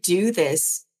to do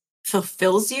this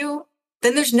fulfills you,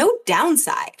 then there's no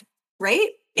downside,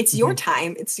 right? It's your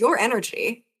time, it's your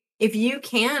energy. If you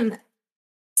can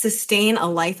sustain a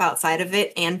life outside of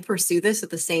it and pursue this at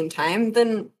the same time,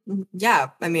 then yeah,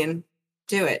 I mean,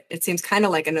 do it. It seems kind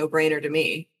of like a no-brainer to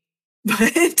me.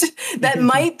 But that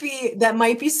might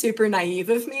be super naive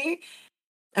of me.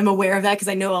 I'm aware of that because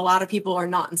I know a lot of people are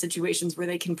not in situations where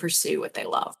they can pursue what they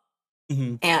love.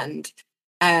 And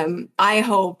I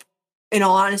hope in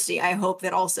all honesty, I hope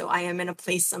that also I am in a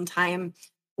place sometime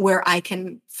where I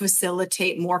can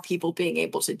facilitate more people being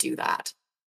able to do that.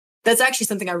 That's actually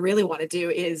something I really want to do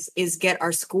is get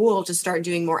our school to start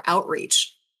doing more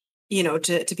outreach,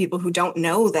 to people who don't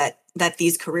know that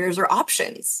these careers are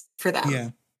options for them.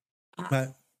 Yeah.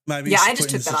 Maybe yeah, I just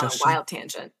took that on a wild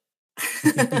tangent.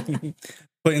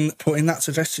 put in that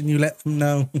suggestion, you let them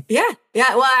know. Yeah.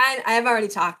 Well, I've already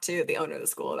talked to the owner of the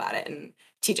school about it, and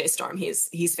TJ Storm,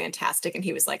 he's fantastic, and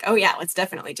he was like, "Oh yeah, let's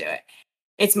definitely do it."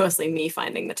 It's mostly me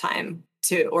finding the time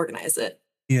to organize it.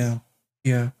 Yeah.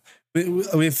 I've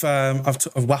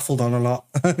waffled on a lot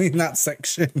in that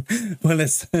section. Well,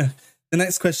 the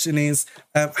next question is,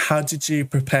 how did you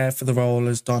prepare for the role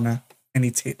as Donna?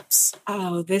 Any tips?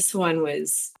 Oh, this one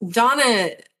was Donna.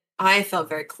 I felt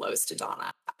very close to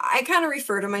Donna. I kind of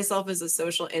refer to myself as a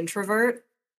social introvert,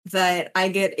 that I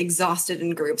get exhausted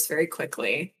in groups very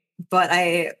quickly, but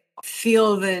I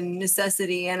feel the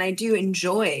necessity and I do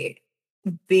enjoy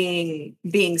being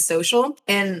social.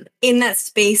 And in that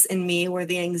space in me where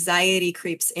the anxiety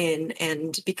creeps in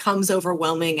and becomes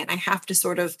overwhelming and I have to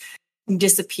sort of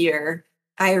disappear,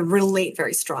 I relate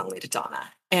very strongly to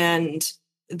Donna. And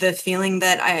the feeling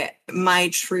that my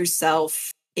true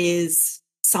self is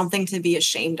something to be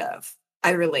ashamed of,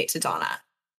 I relate to Donna.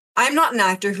 I'm not an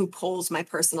actor who pulls my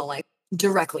personal life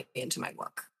directly into my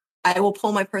work. I will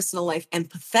pull my personal life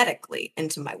empathetically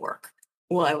into my work.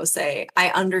 Well, I will say, I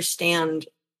understand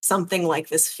something like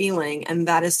this feeling, and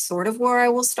that is sort of where I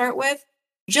will start with,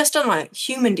 just on a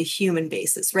human-to-human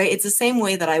basis, right? It's the same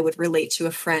way that I would relate to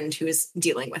a friend who is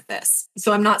dealing with this.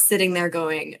 So I'm not sitting there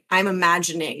going, I'm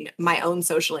imagining my own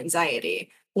social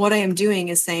anxiety. What I am doing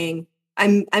is saying,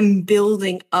 I'm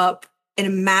building up an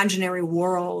imaginary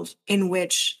world in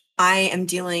which I am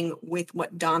dealing with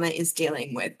what Donna is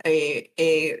dealing with,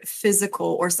 a physical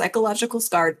or psychological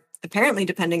scar, apparently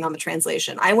depending on the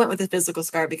translation. I went with the physical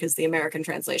scar because the American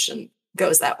translation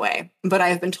goes that way. But I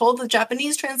have been told the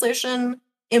Japanese translation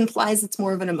implies it's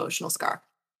more of an emotional scar.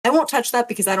 I won't touch that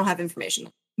because I don't have information.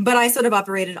 But I sort of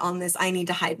operated on this, I need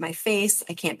to hide my face,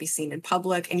 I can't be seen in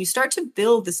public. And you start to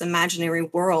build this imaginary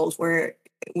world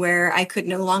where I could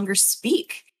no longer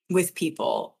speak with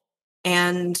people,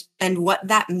 and what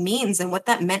that means and what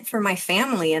that meant for my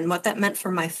family and what that meant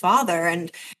for my father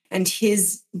and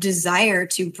his desire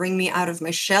to bring me out of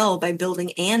my shell by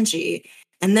building Angie,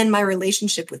 and then my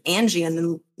relationship with Angie, and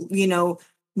then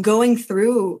going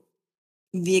through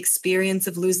the experience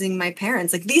of losing my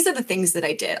parents. Like, these are the things that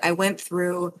I did.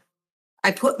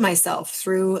 I put myself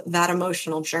through that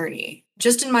emotional journey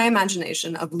just in my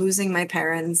imagination of losing my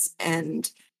parents,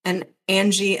 and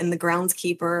Angie and the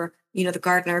groundskeeper, the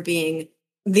gardener, being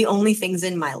the only things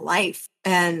in my life.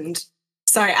 And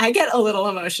sorry, I get a little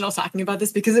emotional talking about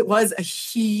this because it was a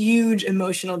huge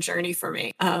emotional journey for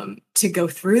me to go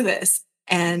through this.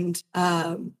 And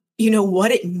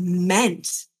what it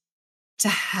meant to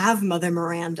have Mother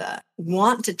Miranda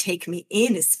want to take me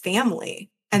in as family.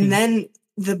 And then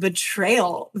the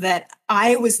betrayal that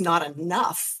I was not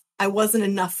enough. I wasn't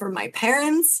enough for my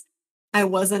parents. I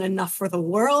wasn't enough for the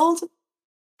world.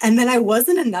 And then I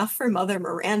wasn't enough for Mother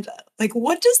Miranda. Like,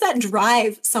 what does that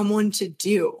drive someone to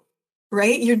do,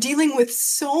 right? You're dealing with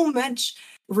so much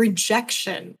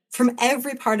rejection from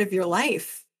every part of your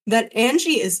life that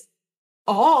Angie is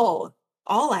all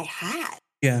I had.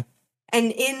 Yeah.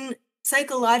 And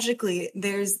psychologically,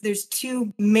 there's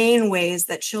two main ways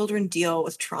that children deal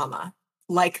with trauma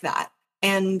like that.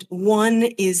 And one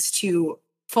is to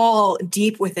fall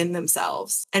deep within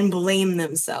themselves and blame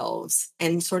themselves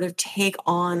and sort of take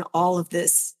on all of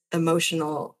this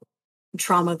emotional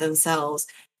trauma themselves.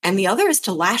 And the other is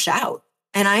to lash out.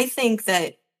 And I think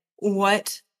that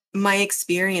what my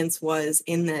experience was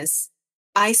in this,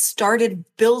 I started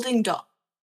building dolls.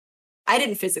 I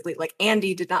didn't physically, like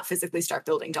Andy did not physically start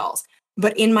building dolls,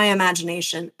 but in my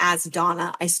imagination as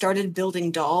Donna, I started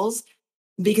building dolls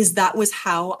because that was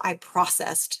how I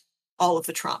processed all of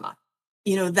the trauma.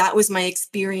 That was my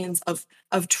experience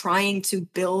of trying to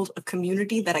build a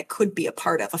community that I could be a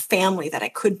part of, a family that I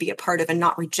could be a part of and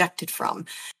not rejected from.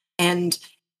 And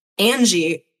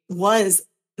Angie was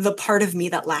the part of me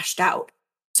that lashed out.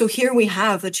 So here we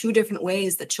have the two different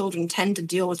ways that children tend to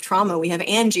deal with trauma. We have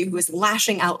Angie, who is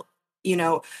lashing out,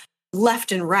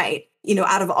 left and right.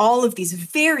 Out of all of these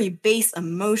very base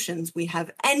emotions, we have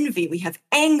envy, we have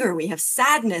anger, we have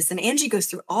sadness, and Angie goes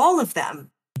through all of them.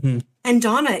 Mm-hmm. And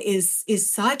Donna is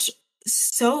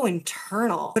so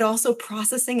internal, but also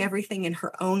processing everything in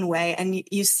her own way. And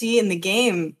you see in the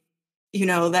game,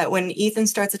 that when Ethan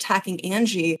starts attacking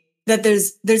Angie, that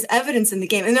there's evidence in the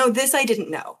game. And no, this I didn't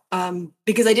know,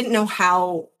 because I didn't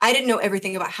know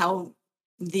everything about how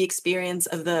the experience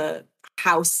of the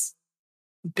house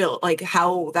built, like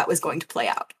how that was going to play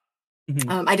out.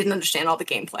 I didn't understand all the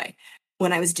gameplay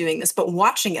when I was doing this, but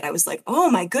watching it, I was like, oh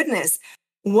my goodness,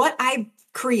 what I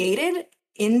created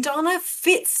in Donna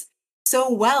fits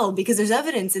so well, because there's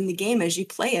evidence in the game as you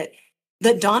play it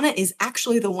that Donna is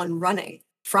actually the one running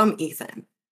from Ethan.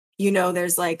 You know,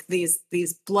 there's like these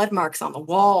blood marks on the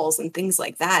walls and things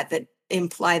like that that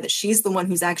imply that she's the one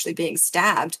who's actually being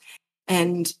stabbed.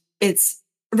 And it's,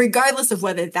 regardless of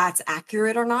whether that's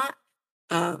accurate or not,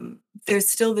 there's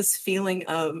still this feeling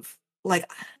of like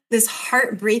this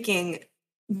heartbreaking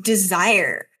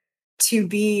desire to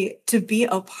be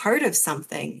a part of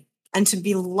something and to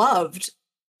be loved.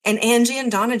 And Angie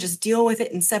and Donna just deal with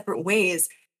it in separate ways.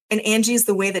 And Angie is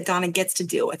the way that Donna gets to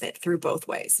deal with it through both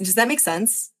ways. Does that make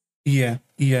sense? Yeah.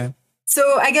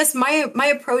 So I guess my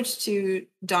approach to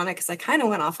Donna, because I kind of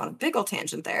went off on a big old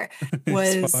tangent there,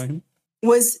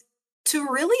 was to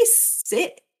really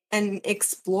sit and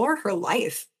explore her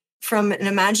life from an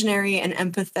imaginary and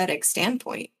empathetic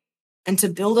standpoint, and to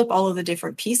build up all of the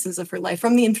different pieces of her life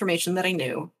from the information that I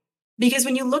knew. Because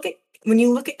when you look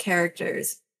at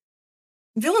characters,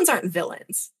 villains aren't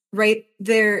villains, right?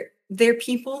 They're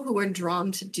people who are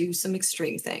drawn to do some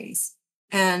extreme things.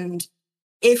 And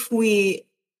if we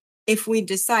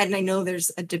decide, and I know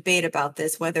there's a debate about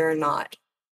this, whether or not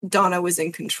Donna was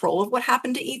in control of what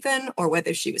happened to Ethan or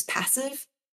whether she was passive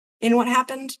in what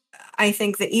happened. I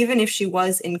think that even if she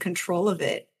was in control of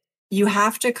it, you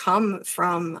have to come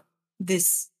from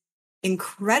this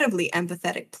incredibly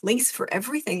empathetic place for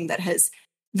everything that has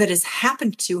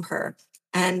happened to her,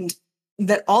 and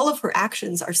that all of her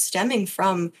actions are stemming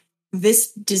from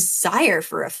this desire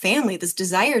for a family, this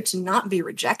desire to not be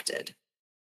rejected.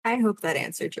 I hope that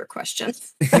answered your question.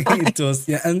 It does,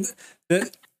 yeah. And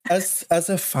as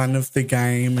a fan of the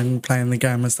game and playing the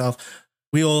game myself,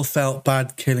 we all felt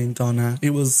bad killing Donna. It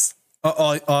was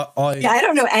I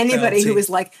don't know anybody who was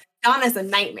like, Donna's a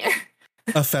nightmare.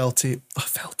 I felt it.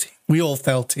 We all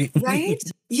felt it. Right?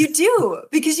 You do,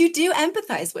 because you do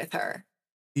empathize with her.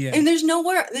 Yeah. And there's no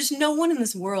one in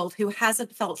this world who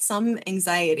hasn't felt some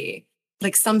anxiety,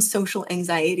 like some social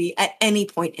anxiety at any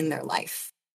point in their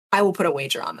life. I will put a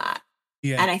wager on that.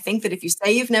 Yeah. And I think that if you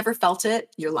say you've never felt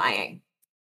it, you're lying.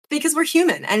 Because we're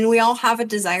human and we all have a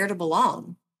desire to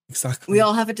belong. Exactly. We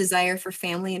all have a desire for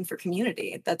family and for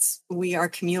community. We are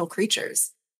communal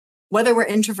creatures. Whether we're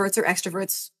introverts or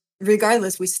extroverts,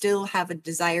 regardless, we still have a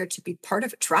desire to be part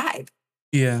of a tribe.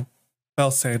 Yeah.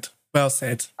 Well said.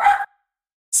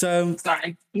 So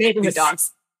sorry, neighborhood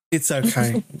dogs. It's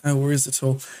okay. No worries at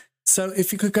all. So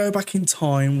if you could go back in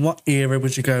time, what era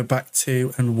would you go back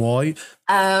to and why?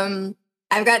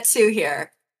 I've got two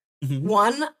here. Mm-hmm.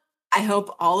 One, I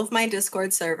hope all of my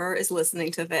Discord server is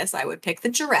listening to this. I would pick the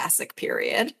Jurassic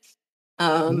period.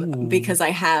 Because I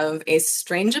have a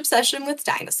strange obsession with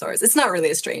dinosaurs. It's not really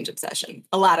a strange obsession.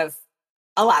 A lot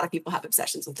of people have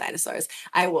obsessions with dinosaurs.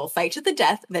 I will fight to the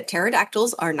death that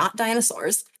pterodactyls are not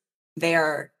dinosaurs. They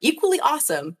are equally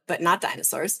awesome, but not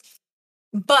dinosaurs.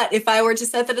 But if I were to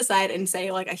set that aside and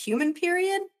say like a human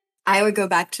period, I would go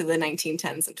back to the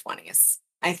 1910s and 20s.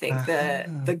 I think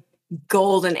the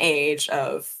golden age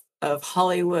of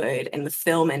Hollywood and the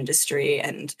film industry,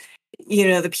 and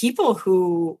the people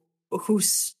who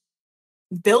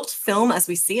built film as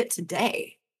we see it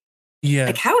today. Yeah.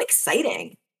 Like, how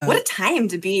exciting. What a time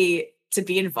to be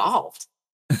involved.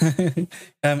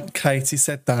 Katie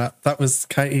said that. That was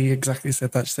Katie exactly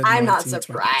said that. She said I'm not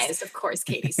surprised. Of course,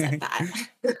 Katie said that.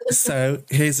 So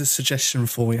here's a suggestion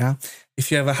for you.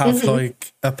 If you ever have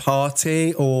like a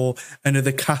party or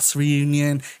another cast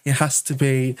reunion, it has to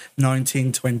be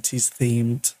 1920s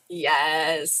themed.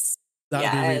 Yes.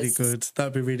 That'd be really good.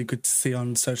 That'd be really good to see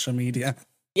on social media.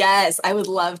 Yes, I would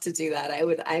love to do that. I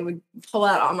would pull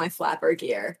out all my flapper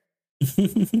gear.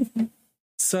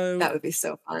 So that would be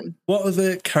so fun. What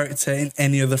other character in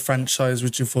any other franchise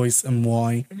would you voice and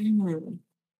why?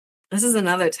 This is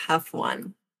another tough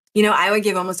one. I would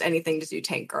give almost anything to do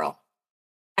Tank Girl.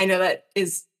 I know that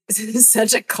is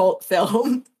such a cult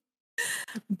film.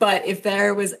 But if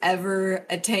there was ever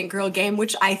a Tank Girl game,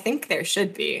 which I think there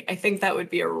should be, I think that would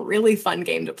be a really fun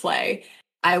game to play.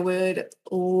 I would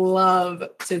love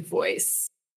to voice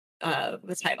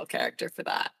the title character for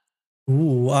that.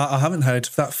 Ooh, I haven't heard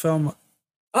of that film.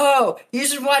 Oh, you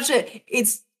should watch it.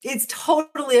 It's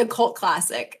totally a cult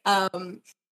classic.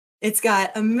 It's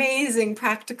got amazing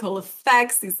practical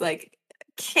effects. These like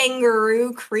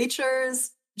kangaroo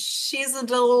creatures. She's a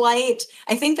delight.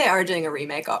 I think they are doing a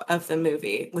remake of the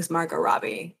movie with Margot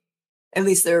Robbie. At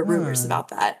least there are rumors about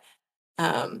that.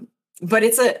 But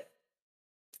it's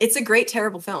a great,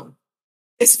 terrible film.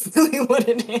 It's really what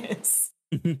it is.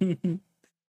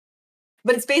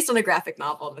 But it's based on a graphic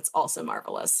novel that's also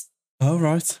marvelous. Oh,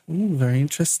 right. Ooh, very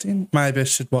interesting. Maybe I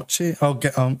should watch it. I'll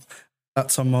get on.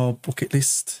 That's on my bucket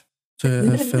list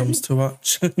to films to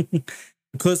watch.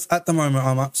 Because at the moment,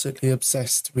 I'm absolutely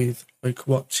obsessed with like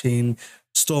watching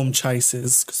Storm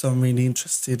Chasers because I'm really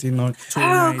interested in like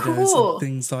tornadoes and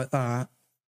things like that.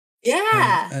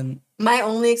 Yeah. And my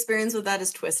only experience with that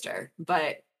is Twister,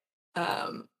 but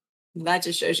that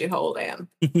just shows you how old I am.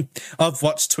 I've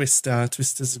watched Twister.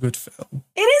 Twister's a good film.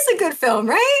 It is a good film,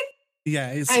 right?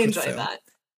 Yeah, it's I enjoy that.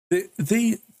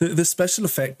 The special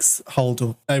effects hold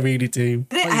up. They really do.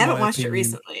 I haven't watched it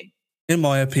recently. In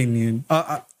my opinion,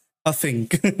 I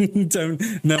think. No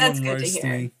one roast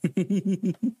me.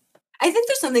 I think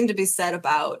there's something to be said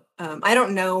about. I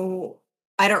don't know.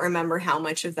 I don't remember how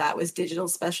much of that was digital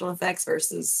special effects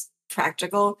versus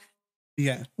practical.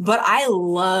 Yeah. But I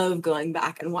love going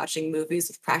back and watching movies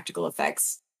with practical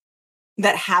effects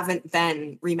that haven't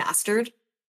been remastered.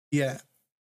 Yeah.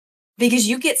 Because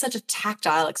you get such a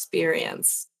tactile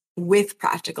experience with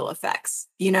practical effects,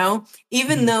 you know?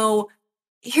 Even though,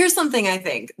 here's something I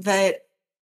think that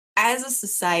as a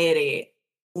society,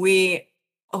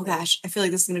 oh gosh, I feel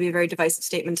like this is going to be a very divisive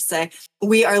statement to say.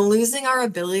 We are losing our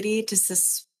ability to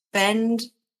suspend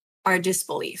our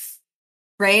disbelief,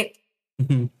 right?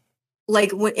 Mm-hmm.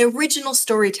 Like when original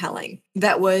storytelling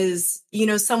that was, you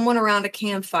know, someone around a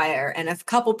campfire and a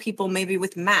couple people maybe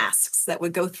with masks that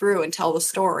would go through and tell the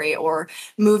story, or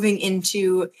moving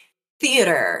into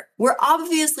theater where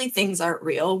obviously things aren't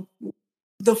real.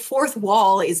 The fourth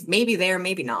wall is maybe there,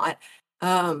 maybe not.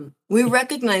 We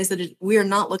recognize that we are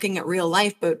not looking at real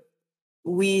life, but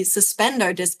we suspend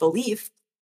our disbelief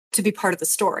to be part of the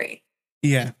story.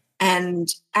 Yeah. And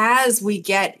as we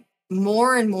get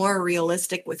more and more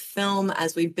realistic with film,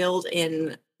 as we build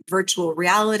in virtual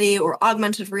reality or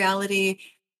augmented reality,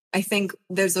 I think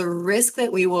there's a risk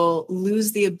that we will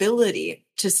lose the ability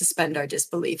to suspend our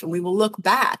disbelief, and we will look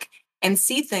back and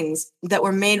see things that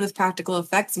were made with practical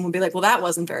effects and we'll be like, well, that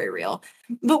wasn't very real.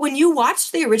 But when you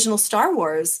watched the original Star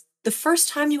Wars, the first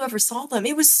time you ever saw them,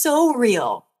 it was so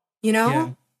real, you know? Yeah.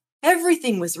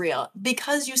 Everything was real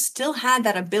because you still had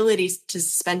that ability to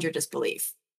suspend your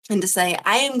disbelief and to say,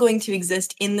 I am going to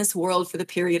exist in this world for the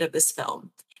period of this film,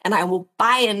 and I will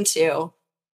buy into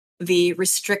the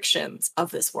restrictions of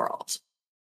this world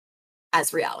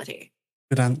as reality.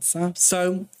 Good answer.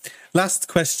 So, last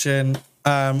question.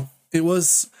 It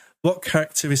was, what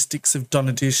characteristics of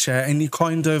Donna do you share? And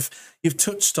you've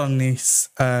touched on this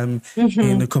in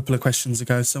a couple of questions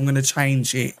ago, so I'm going to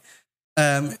change it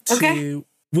to,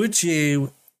 would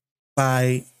you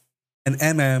play an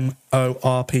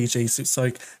MMORPG? So it's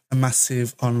like a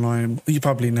massive online, you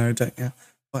probably know, don't you,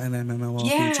 what an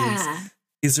MMORPG is?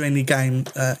 Is there any game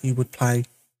you would play?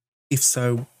 If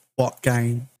so, what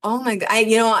game? Oh my God.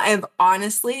 I've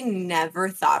honestly never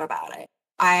thought about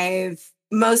it.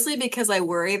 Mostly because I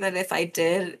worry that if I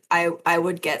did, I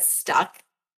would get stuck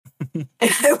and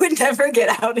I would never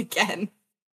get out again.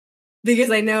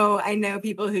 Because I know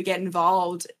people who get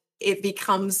involved, it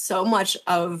becomes so much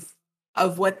of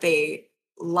what they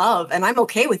love. And I'm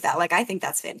okay with that. Like, I think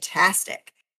that's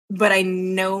fantastic. But I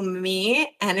know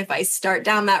me, and if I start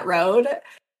down that road,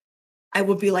 I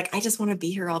would be like, I just want to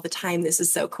be here all the time. This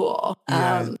is so cool.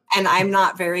 Yeah. And I'm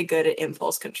not very good at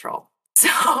impulse control. So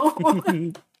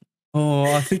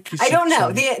I think I don't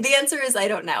know. The answer is I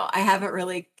don't know. I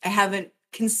haven't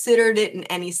considered it in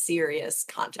any serious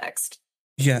context.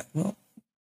 Yeah, well,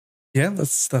 yeah,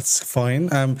 that's fine.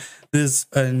 There's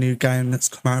a new game that's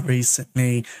come out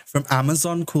recently from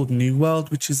Amazon called New World,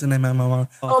 which is an MMORPG.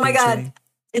 Oh my God.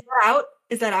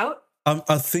 Is that out?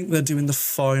 I think they're doing the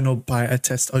final beta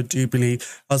test, I do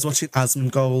believe. I was watching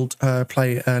Asmongold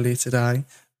play it earlier today.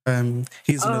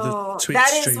 He's another Twitch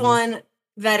streamer.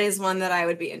 That is one that I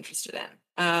would be interested in.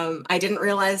 I didn't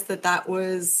realize that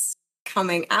was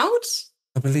coming out.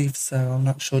 I believe so. I'm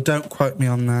not sure. Don't quote me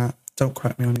on that. Don't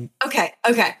quote me on it. Okay.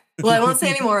 Well, I won't say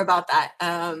any more about that.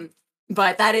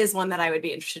 But that is one that I would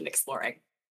be interested in exploring.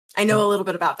 I know a little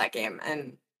bit about that game,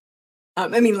 and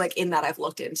in that I've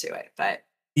looked into it. But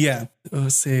yeah,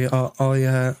 let's see.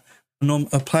 I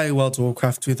play World of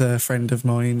Warcraft with a friend of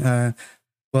mine.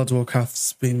 World of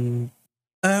Warcraft's been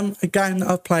a game that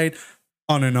I've played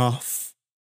on and off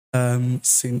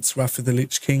since Wrath of the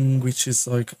Lich King, which is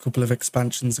like a couple of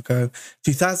expansions ago.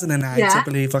 2008, I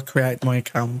believe I created my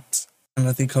account, and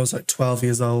I think I was like 12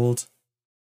 years old.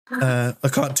 I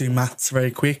can't do maths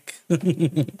very quick.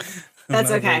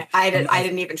 That's okay. I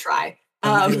didn't even try.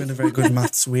 I'm not even a very good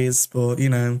maths whiz, but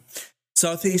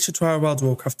so I think you should try World of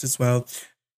Warcraft as well.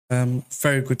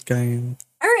 Very good game.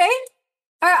 All right.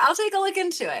 All right, I'll take a look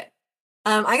into it.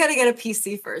 I got to get a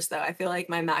PC first, though. I feel like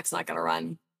my Mac's not going to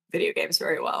run video games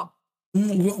very well.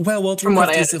 Well, World of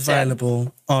Warcraft is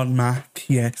available on Mac,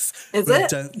 yes. Is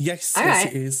it? Yes,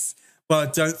 it is. But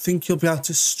I don't think you'll be able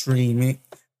to stream it.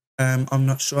 I'm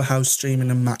not sure how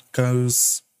streaming a Mac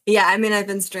goes. Yeah, I mean, I've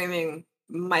been streaming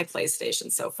my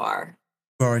PlayStation so far.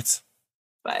 Right.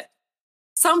 But at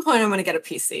some point, I'm going to get a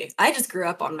PC. I just grew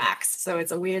up on Macs, so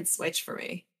it's a weird switch for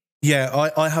me. Yeah,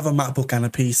 I have a MacBook and a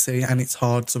PC, and it's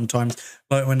hard sometimes.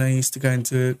 Like when I used to go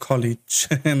into college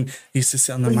and used to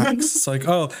sit on the Macs, it's like,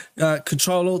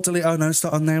 Control Alt Delete. Oh no, it's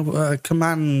not on there.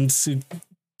 Command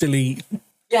Delete.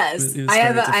 Yes, I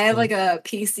have like a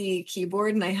PC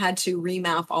keyboard, and I had to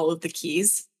remap all of the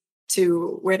keys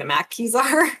to where the Mac keys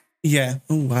are. Yeah.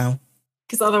 Oh wow.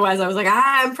 Because otherwise, I was like,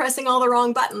 I'm pressing all the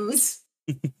wrong buttons.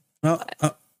 Well,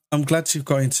 I'm glad you've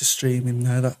got into streaming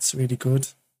there. That's really good.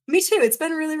 Me too. It's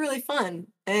been really, really fun.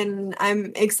 And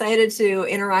I'm excited to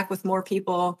interact with more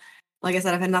people. Like I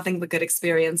said, I've had nothing but good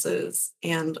experiences.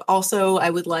 And also,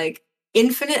 I would like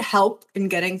infinite help in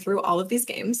getting through all of these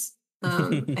games.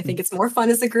 I think it's more fun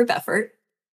as a group effort.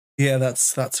 Yeah,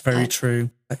 that's very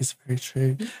true. That is very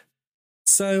true.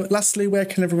 So, lastly, where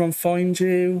can everyone find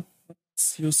you?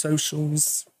 What's your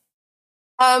socials?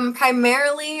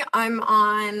 Primarily, I'm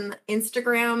on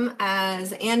Instagram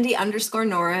as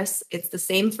Andy_Norris. It's the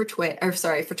same for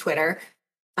Twitter.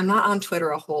 I'm not on Twitter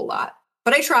a whole lot,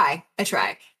 but I try.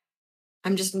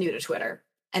 I'm just new to Twitter.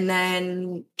 And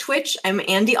then Twitch, I'm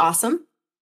Andy Awesome.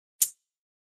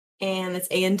 And it's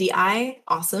ANDI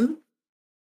Awesome.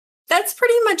 That's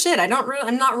pretty much it.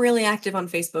 I'm not really active on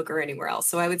Facebook or anywhere else.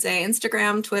 So I would say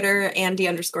Instagram, Twitter,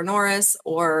 Andy_Norris,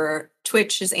 or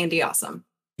Twitch is Andy Awesome.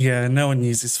 Yeah, no one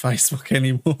uses Facebook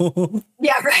anymore.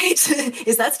 Yeah, right.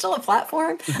 Is that still a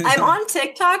platform? I'm on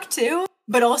TikTok too,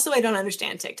 but also I don't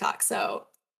understand TikTok. So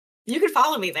you can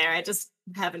follow me there. I just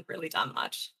haven't really done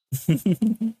much.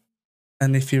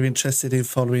 And if you're interested in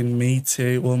following me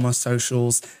too, all my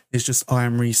socials is just I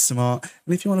am Reese Smart.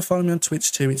 And if you want to follow me on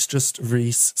Twitch too, it's just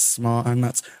Reese Smart, and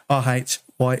that's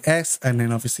RHYS, and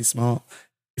then obviously Smart.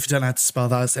 If you don't know how to spell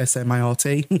that, it's SMART.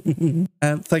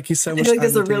 Thank you so much. I feel like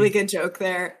there's a really good joke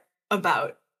there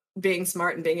about being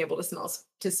smart and being able to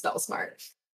spell smart,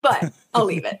 but I'll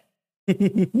leave it.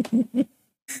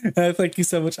 Thank you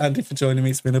so much, Andy, for joining me.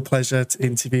 It's been a pleasure to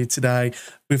interview today.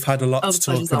 We've had a lot to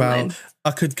talk about.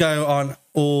 I could go on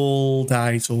all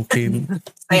day talking,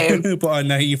 but I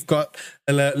know you've got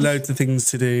loads of things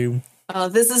to do. Oh,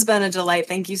 this has been a delight.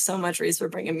 Thank you so much, Reese, for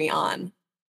bringing me on.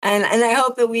 And I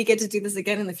hope that we get to do this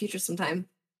again in the future sometime.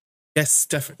 Yes,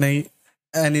 definitely.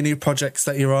 Any new projects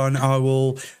that you're on, I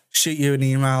will shoot you an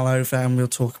email over and we'll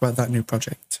talk about that new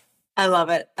project. I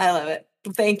love it.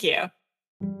 Thank you.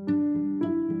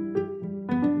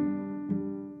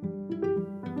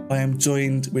 I am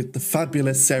joined with the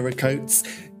fabulous Sarah Coates,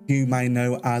 who you may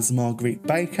know as Marguerite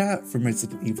Baker from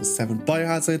Resident Evil 7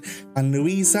 Biohazard, and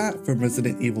Louisa from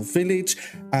Resident Evil Village,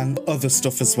 and other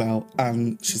stuff as well.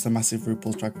 And she's a massive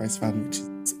RuPaul's Drag Race fan,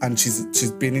 and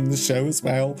she's been in the show as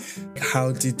well.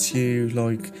 How did you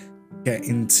get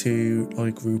into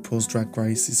RuPaul's Drag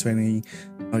Race? Is there any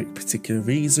particular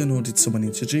reason, or did someone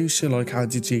introduce you? How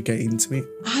did you get into it?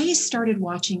 I started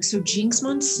watching Jinx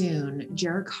Monsoon,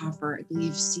 Jared Coffer, I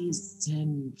believe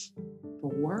season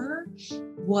 4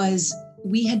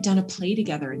 we had done a play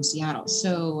together in Seattle.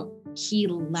 So he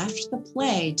left the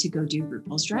play to go do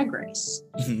RuPaul's Drag Race,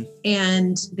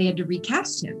 and they had to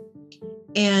recast him.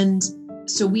 And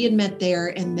so we had met there,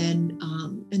 and then,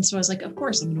 and so I was like, of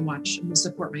course, I'm going to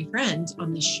support my friend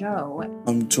on the show.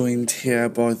 I'm joined here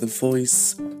by the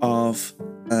voice of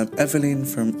Evelyn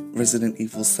from Resident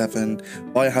Evil 7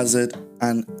 Biohazard,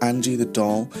 and Angie the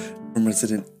doll from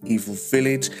Resident Evil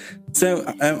Village. So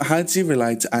how do you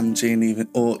relate to Angie and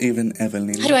even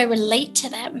Evelyn? How do I relate to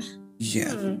them?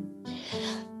 Yeah.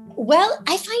 Well,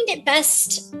 I find it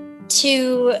best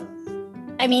to...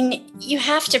 you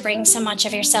have to bring so much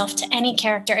of yourself to any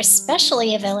character,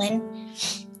 especially a villain,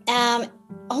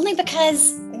 only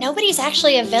because nobody's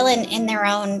actually a villain in their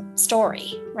own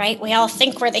story, right? We all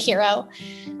think we're the hero,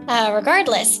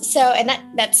 regardless. So, and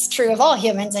that's true of all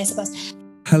humans, I suppose.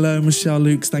 Hello, Michelle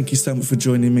Lukes. Thank you so much for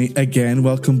joining me again.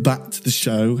 Welcome back to the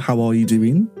show. How are you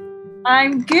doing?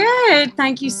 I'm good.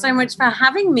 Thank you so much for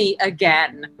having me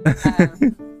again.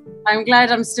 I'm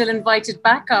glad I'm still invited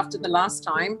back after the last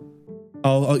time.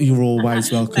 Oh, you're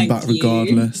always welcome back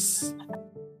regardless.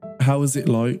 How was it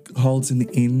holding it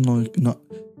in,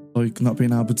 not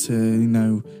being able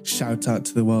to, shout out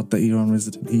to the world that you're on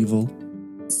Resident Evil?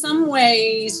 In some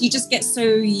ways, you just get so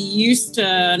used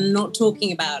to not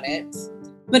talking about it.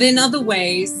 But in other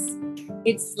ways,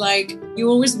 it's like you're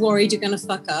always worried you're going to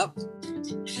fuck up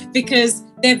because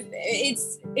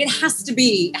it has to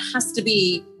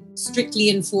be strictly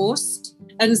enforced,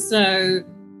 and so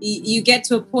you get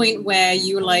to a point where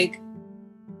you're like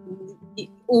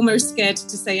almost scared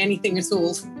to say anything at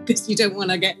all because you don't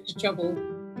want to get into trouble.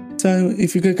 So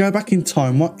if you could go back in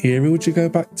time, what era would you go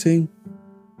back to?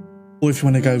 Or if you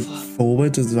want to go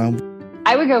forward as well?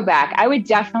 I would go back. I would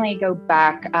definitely go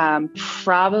back,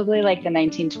 probably like the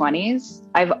 1920s.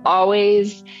 I've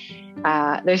always,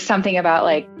 there's something about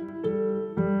like